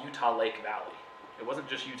called Utah Lake Valley. It wasn't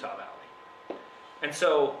just Utah Valley. And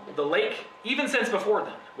so the lake, even since before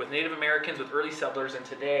then, with Native Americans, with early settlers, and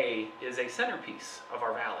today, is a centerpiece of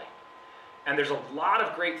our valley. And there's a lot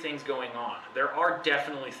of great things going on. There are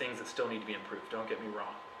definitely things that still need to be improved, don't get me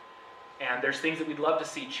wrong. And there's things that we'd love to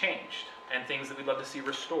see changed, and things that we'd love to see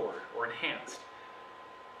restored or enhanced.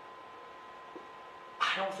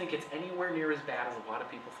 I don't think it's anywhere near as bad as a lot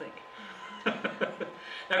of people think.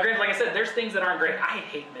 Now granted, like I said, there's things that aren't great. I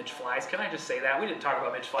hate midge flies. Can I just say that? We didn't talk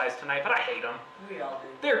about midge flies tonight, but I hate them. We all do.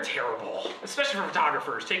 They're terrible, especially for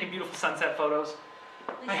photographers, taking beautiful sunset photos.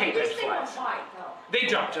 I hate midge They don't flies. bite, though. They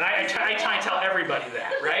don't, and I try and tell everybody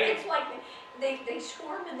that, right? It's like they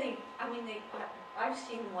swarm and I've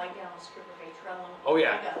seen them like down the Skipper Bay Trail. and Oh,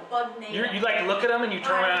 yeah. Like a bug named. You like look at them and you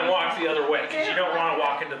turn around and walk the other way because you don't want to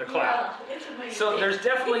walk into the cloud. Yeah, it's amazing. So there's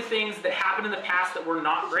definitely things that happened in the past that were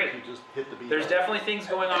not great. You just hit the beat. There's definitely things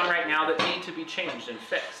going on right now that need to be changed and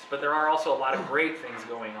fixed, but there are also a lot of great things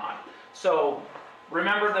going on. So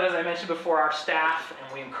remember that, as I mentioned before, our staff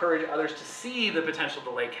and we encourage others to see the potential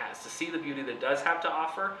the lake has, to see the beauty that it does have to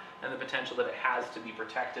offer and the potential that it has to be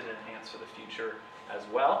protected and enhanced for the future as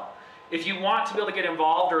well. If you want to be able to get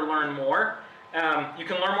involved or learn more, you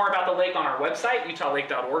can learn more about the lake on our website.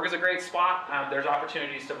 UtahLake.org is a great spot. There's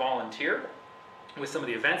opportunities to volunteer with some of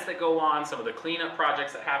the events that go on, some of the cleanup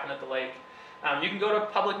projects that happen at the lake. You can go to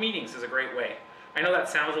public meetings is a great way. I know that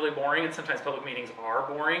sounds really boring, and sometimes public meetings are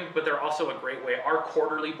boring, but they're also a great way. Our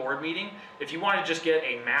quarterly board meeting, if you want to just get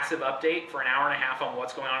a massive update for an hour and a half on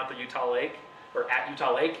what's going on at the Utah Lake, or at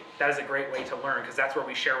Utah Lake, that is a great way to learn, because that's where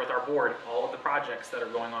we share with our board all of the projects that are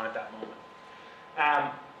going on at that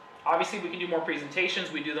moment. Obviously, we can do more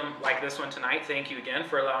presentations. We do them like this one tonight. Thank you again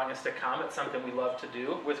for allowing us to come. It's something we love to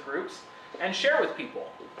do with groups. And share with people.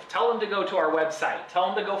 Tell them to go to our website. Tell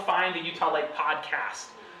them to go find the Utah Lake podcast.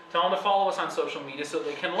 Tell them to follow us on social media so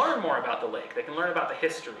they can learn more about the lake. They can learn about the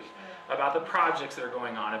history, about the projects that are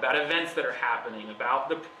going on, about events that are happening, about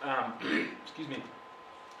the, excuse me,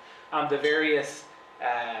 the various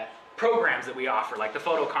programs that we offer, like the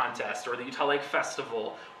photo contest or the Utah Lake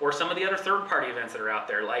Festival, or some of the other third-party events that are out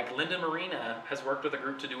there. Like Linda Marina has worked with a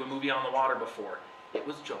group to do a movie on the water before. It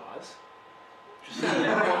was Jaws. Just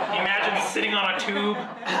imagine sitting on a tube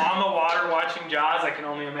on the water watching Jaws. I can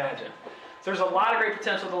only imagine. So there's a lot of great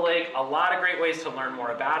potential at the lake, a lot of great ways to learn more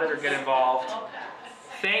about it or get involved.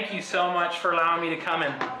 Thank you so much for allowing me to come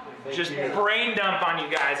and just brain dump on you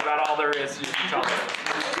guys about all there is to Utah Lake.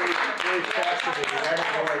 Very fascinating. I had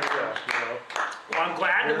no idea, you know. Well, I'm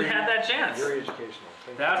glad that we had that chance. Very educational.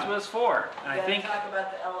 Thank That's what it's for. And I Gotta think talk about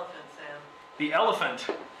the elephant, Sam. the elephant.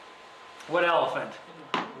 What elephant?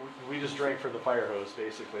 you. We just drank from the fire hose,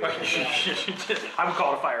 basically. I would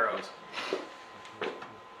call it a fire hose.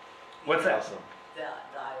 What's that? Awesome. The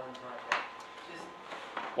island project. Just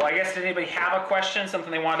Well, I guess, did anybody have a question, something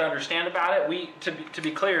they wanted to understand about it? To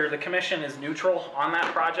be clear, the commission is neutral on that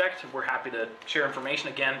project. We're happy to share information.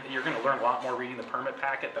 Again, you're going to learn a lot more reading the permit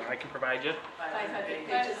packet than I can provide you. 500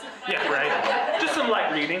 pages. Yeah, right. Just some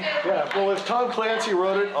light reading. Yeah, well, if Tom Clancy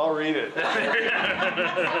wrote it, I'll read it. Someone read it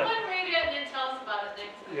and then tell us about it next week.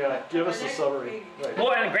 Yeah, give us a summary. Right.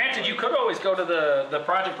 Well, and granted, you could always go to the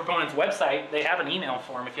project proponent's website. They have an email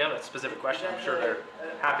form if you have a specific question. I'm sure they're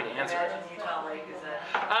happy to answer it. Imagine Utah Lake, is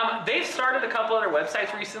that? They've started a couple other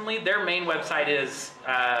websites recently. Their main website is,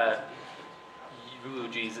 I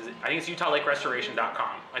think it's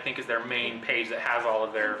UtahLakeRestoration.com. I think is their main page that has all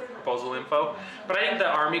of their proposal info. But I think the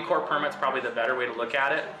Army Corps permit's probably the better way to look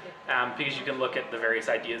at it, because you can look at the various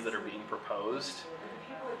ideas that are being proposed.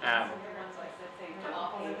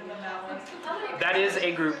 That is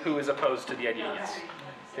a group who is opposed to the idea, yes.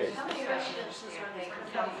 Okay. How many residences are they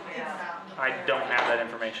completing? I don't have that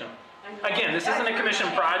information. Again, this isn't a commission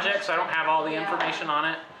project, so I don't have all the information on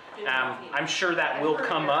it. I'm sure that will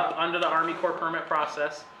come up under the Army Corps permit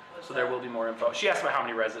process, so there will be more info. She asked about how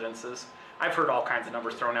many residences. I've heard all kinds of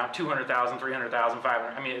numbers thrown out, 200,000, 300,000,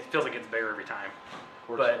 500. I mean, it feels like it's bigger every time. Of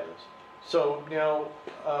course But- it is. So now,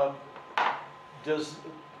 does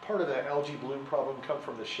part of the algae bloom problem come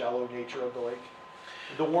from the shallow nature of the lake?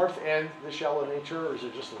 The warmth and the shallow nature, or is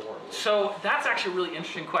it just the warmth? So that's actually a really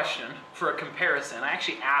interesting question for a comparison. I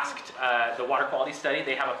actually asked the water quality study.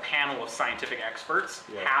 They have a panel of scientific experts,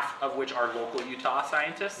 Yeah. half of which are local Utah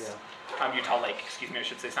scientists. Utah Lake, excuse me, I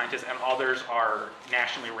should say scientists, and others are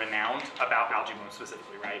nationally renowned about algae bloom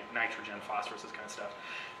specifically, right? Nitrogen, phosphorus, this kind of stuff.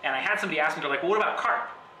 And I had somebody ask me, they're like, well, what about carp?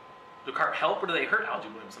 Do carp help or do they hurt algae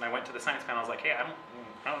blooms? And I went to the science panel, I was like, hey,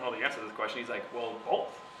 I don't know the answer to this question. He's like, well,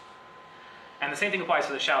 both. And the same thing applies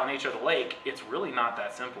to the shallow nature of the lake. It's really not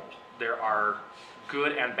that simple. There are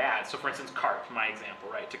good and bad. So for instance, carp, my example,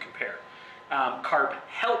 right, to compare. Carp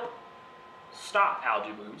help stop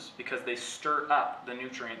algae blooms because they stir up the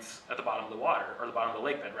nutrients at the bottom of the water, or the bottom of the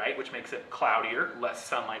lake bed, right, which makes it cloudier, less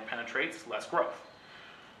sunlight penetrates, less growth.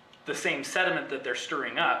 The same sediment that they're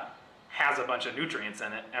stirring up has a bunch of nutrients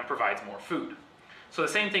in it and provides more food. So the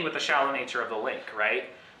same thing with the shallow nature of the lake, right?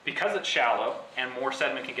 Because it's shallow and more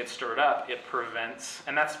sediment can get stirred up, it prevents,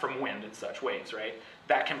 and that's from wind and such, waves, right?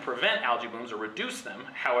 That can prevent algae blooms or reduce them.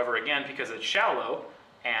 However, again, because it's shallow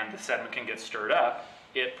and the sediment can get stirred up,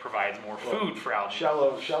 it provides more food for algae.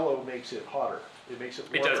 Shallow makes it hotter. It makes it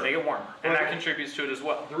warmer. It does make it warmer, and that contributes to it as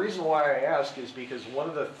well. The reason why I ask is because one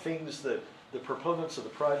of the things that the proponents of the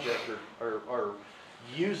project are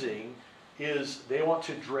using is they want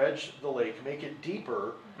to dredge the lake, make it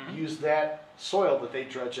deeper, Mhm. use that soil that they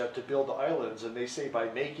dredge up to build the islands, and they say by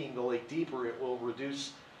making the lake deeper, it will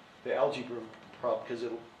reduce the algae problem because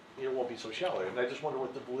it won't be so shallow. And I just wonder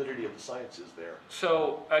what the validity of the science is there.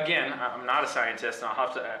 So again, I'm not a scientist, and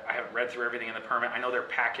I haven't read through everything in the permit. I know their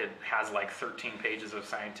packet has like 13 pages of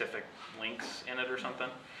scientific links in it or something.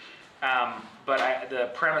 But the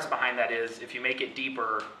premise behind that is if you make it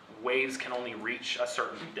deeper, waves can only reach a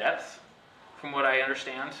certain depth, from what I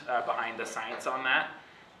understand, behind the science on that.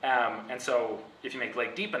 And so if you make the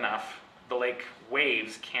lake deep enough, the lake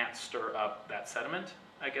waves can't stir up that sediment,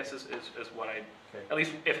 I guess is what I, Okay. at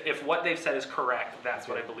least if what they've said is correct, that's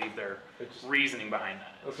what I Okay. believe their It's- reasoning behind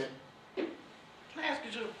that is. Okay. Can I ask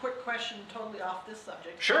you just a quick question, totally off this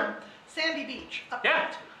subject? Sure. Sandy Beach, up Yeah.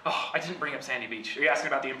 front. Oh, I didn't bring up Sandy Beach. Are you asking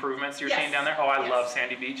about the improvements you're Yes. seeing down there? Oh, I Yes. love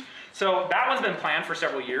Sandy Beach. So that one's been planned for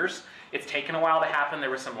several years. It's taken a while to happen. There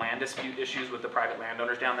were some land dispute issues with the private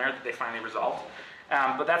landowners down there that they finally resolved.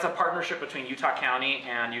 But that's a partnership between Utah County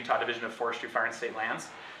and Utah Division of Forestry, Fire, and State Lands.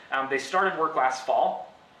 They started work last fall.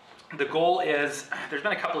 The goal is, there's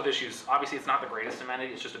been a couple of issues. Obviously, it's not the greatest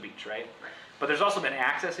amenity, it's just a beach, right? But there's also been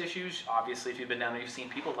access issues. Obviously, if you've been down there, you've seen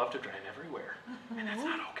people love to drive everywhere. And that's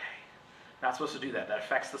not okay. Not supposed to do that. That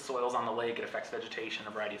affects the soils on the lake, it affects vegetation,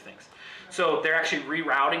 a variety of things. So they're actually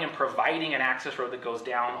rerouting and providing an access road that goes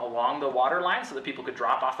down along the water line so that people could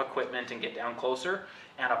drop off equipment and get down closer.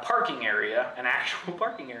 And a parking area, an actual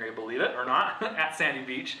parking area, believe it or not, at Sandy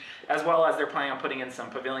Beach, as well as they're planning on putting in some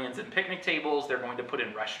pavilions and picnic tables. They're going to put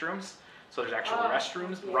in restrooms. So there's actual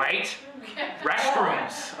restrooms, right?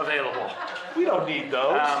 Restrooms available. We don't need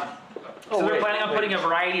those. So they're wait, planning on wait. putting a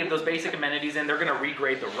variety of those basic amenities in. They're going to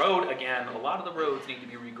regrade the road again. A lot of the roads need to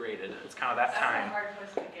be regraded. It's kind of that That's a time. hard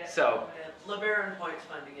place to get. So, LeBaron Point's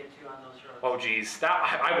fun to get to on those roads. oh geez,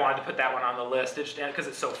 that I wanted to put that one on the list because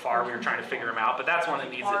it's so far. We were trying to figure them out, but that's one that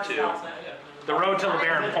needs it too. The road to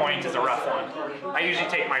LeBaron Point is a rough one. I usually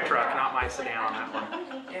take my truck, not my sedan on that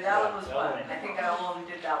one. Yeah, that one was fun. I think I only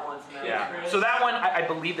did that once and that Yeah. was So that one, I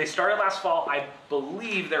believe they started last fall. I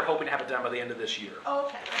believe they're hoping to have it done by the end of this year. Oh,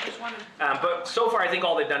 okay, I just wanted, But so far, I think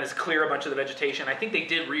all they've done is clear a bunch of the vegetation. I think they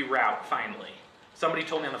did reroute finally. Somebody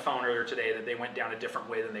told me on the phone earlier today that they went down a different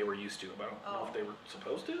way than they were used to. But I don't know if they were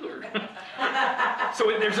supposed to. Or so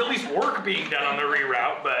there's at least work being done on the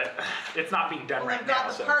reroute, but it's not being done well, right they've now. got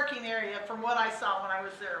the So. parking area from what I saw when I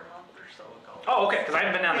was there a month or so ago. Oh, okay, because I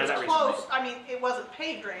haven't been down there that It's recently. close, I mean, it wasn't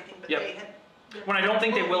paved or anything, but Yep. they had. When I don't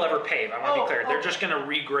think they will ever pave, I want to be Oh, clear. They're okay. just going to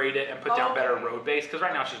regrade it and put down better Okay. road base, because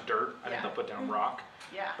right now it's just dirt. I think Yeah. they'll put down rock.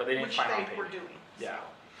 Yeah, But they didn't which plan on they were paving. doing. Yeah.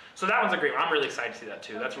 So that one's a great one. I'm really excited to see that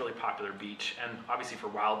too. That's a really popular beach, and obviously for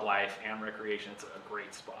wildlife and recreation, it's a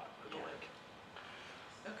great spot at the lake.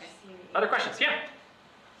 Okay. Other questions? Yeah.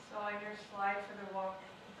 So on your slide for the walk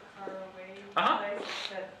car away Uh-huh. place,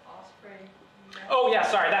 that Osprey. Oh yeah,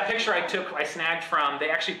 sorry. That picture I snagged from. They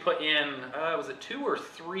actually put in, was it 2 or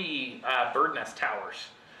 3 bird nest towers,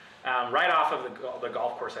 right off of the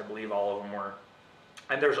golf course. I believe all of them were,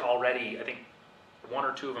 and there's already, I think, 1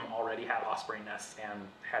 or 2 of them already had osprey nests and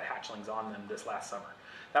had hatchlings on them this last summer.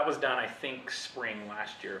 That was done, I think, spring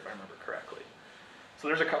last year, if I remember correctly. So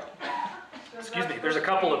there's a couple. Excuse me. There's a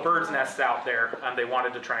couple of birds nests out there. They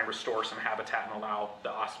wanted to try and restore some habitat and allow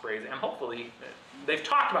the ospreys, and hopefully, they've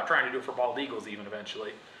talked about trying to do it for bald eagles even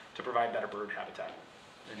eventually, to provide better bird habitat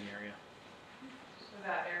in the area. So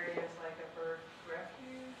that area is like a bird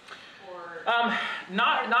refuge or?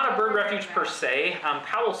 Not a bird refuge per se.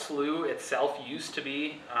 Powell Slough itself used to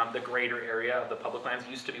be, the greater area of the public lands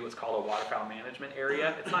used to be what's called a waterfowl management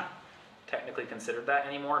area. It's not technically considered that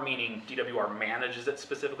anymore, meaning DWR manages it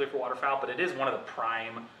specifically for waterfowl, but it is one of the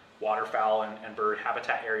prime waterfowl and bird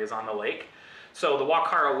habitat areas on the lake. So the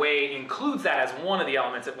Walk-Car Away includes that as one of the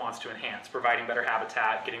elements it wants to enhance, providing better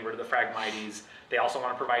habitat, getting rid of the Phragmites. They also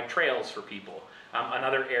want to provide trails for people.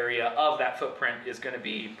 Another area of that footprint is going to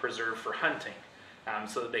be preserved for hunting,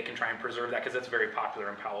 so that they can try and preserve that, because it's very popular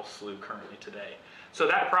in Powell Slough currently today. So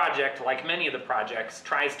that project, like many of the projects,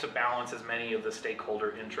 tries to balance as many of the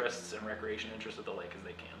stakeholder interests and recreation interests of the lake as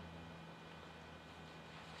they can.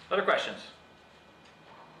 Other questions?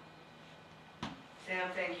 Sam,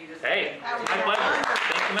 thank you. This Hey, has been my great.